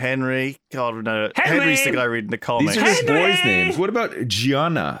boring name. Henry. God, no. Henry! Henry's the guy reading the comics. These are just Henry! boys' names. What about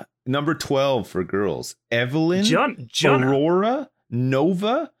Gianna? Number 12 for girls. Evelyn. Gianna. Aurora.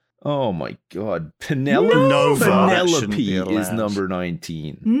 Nova. Oh my God. Penelope. Nova. That shouldn't Penelope be is allowed. number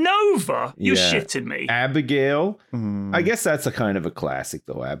 19. Nova? You're Yeah. shitting me. Abigail. I guess that's a kind of a classic,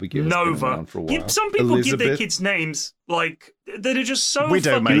 though. Abigail's been Nova. around for a while. Some people give their Elizabeth. kids names like that are just so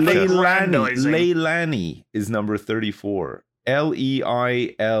Widowmaker. fucking Leilani. aggrandizing. Leilani is number 34.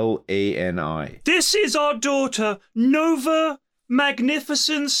 Leilani. This is our daughter, Nova,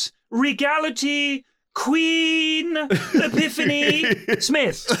 Magnificence, Regality, Queen Epiphany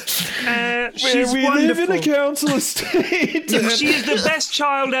Smith. She's we wonderful. live in a council estate. She is the best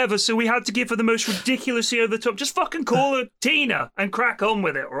child ever, so we had to give her the most ridiculously over the top. Just fucking call her Tina and crack on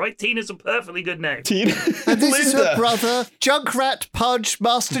with it, all right? Tina's a perfectly good name. Tina. And this is her Linda. brother, Junkrat, Pudge,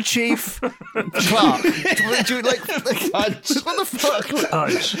 Master Chief, Clark. Do you like what the fuck?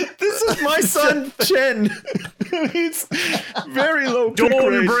 Pudge. This is my son, Chen. He's very low pick rate.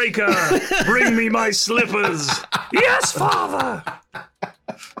 Dawnbreaker, bring me my slippers. Yes, father.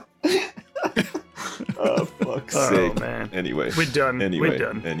 Oh, fuck's Oh, sake. man. Anyway. We're done. Anyway. We're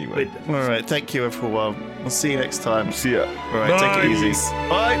done. Anyway. We're done. All right, thank you, everyone. We'll see you next time. See ya. All right, take it Bye. easy.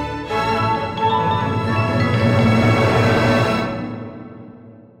 Bye.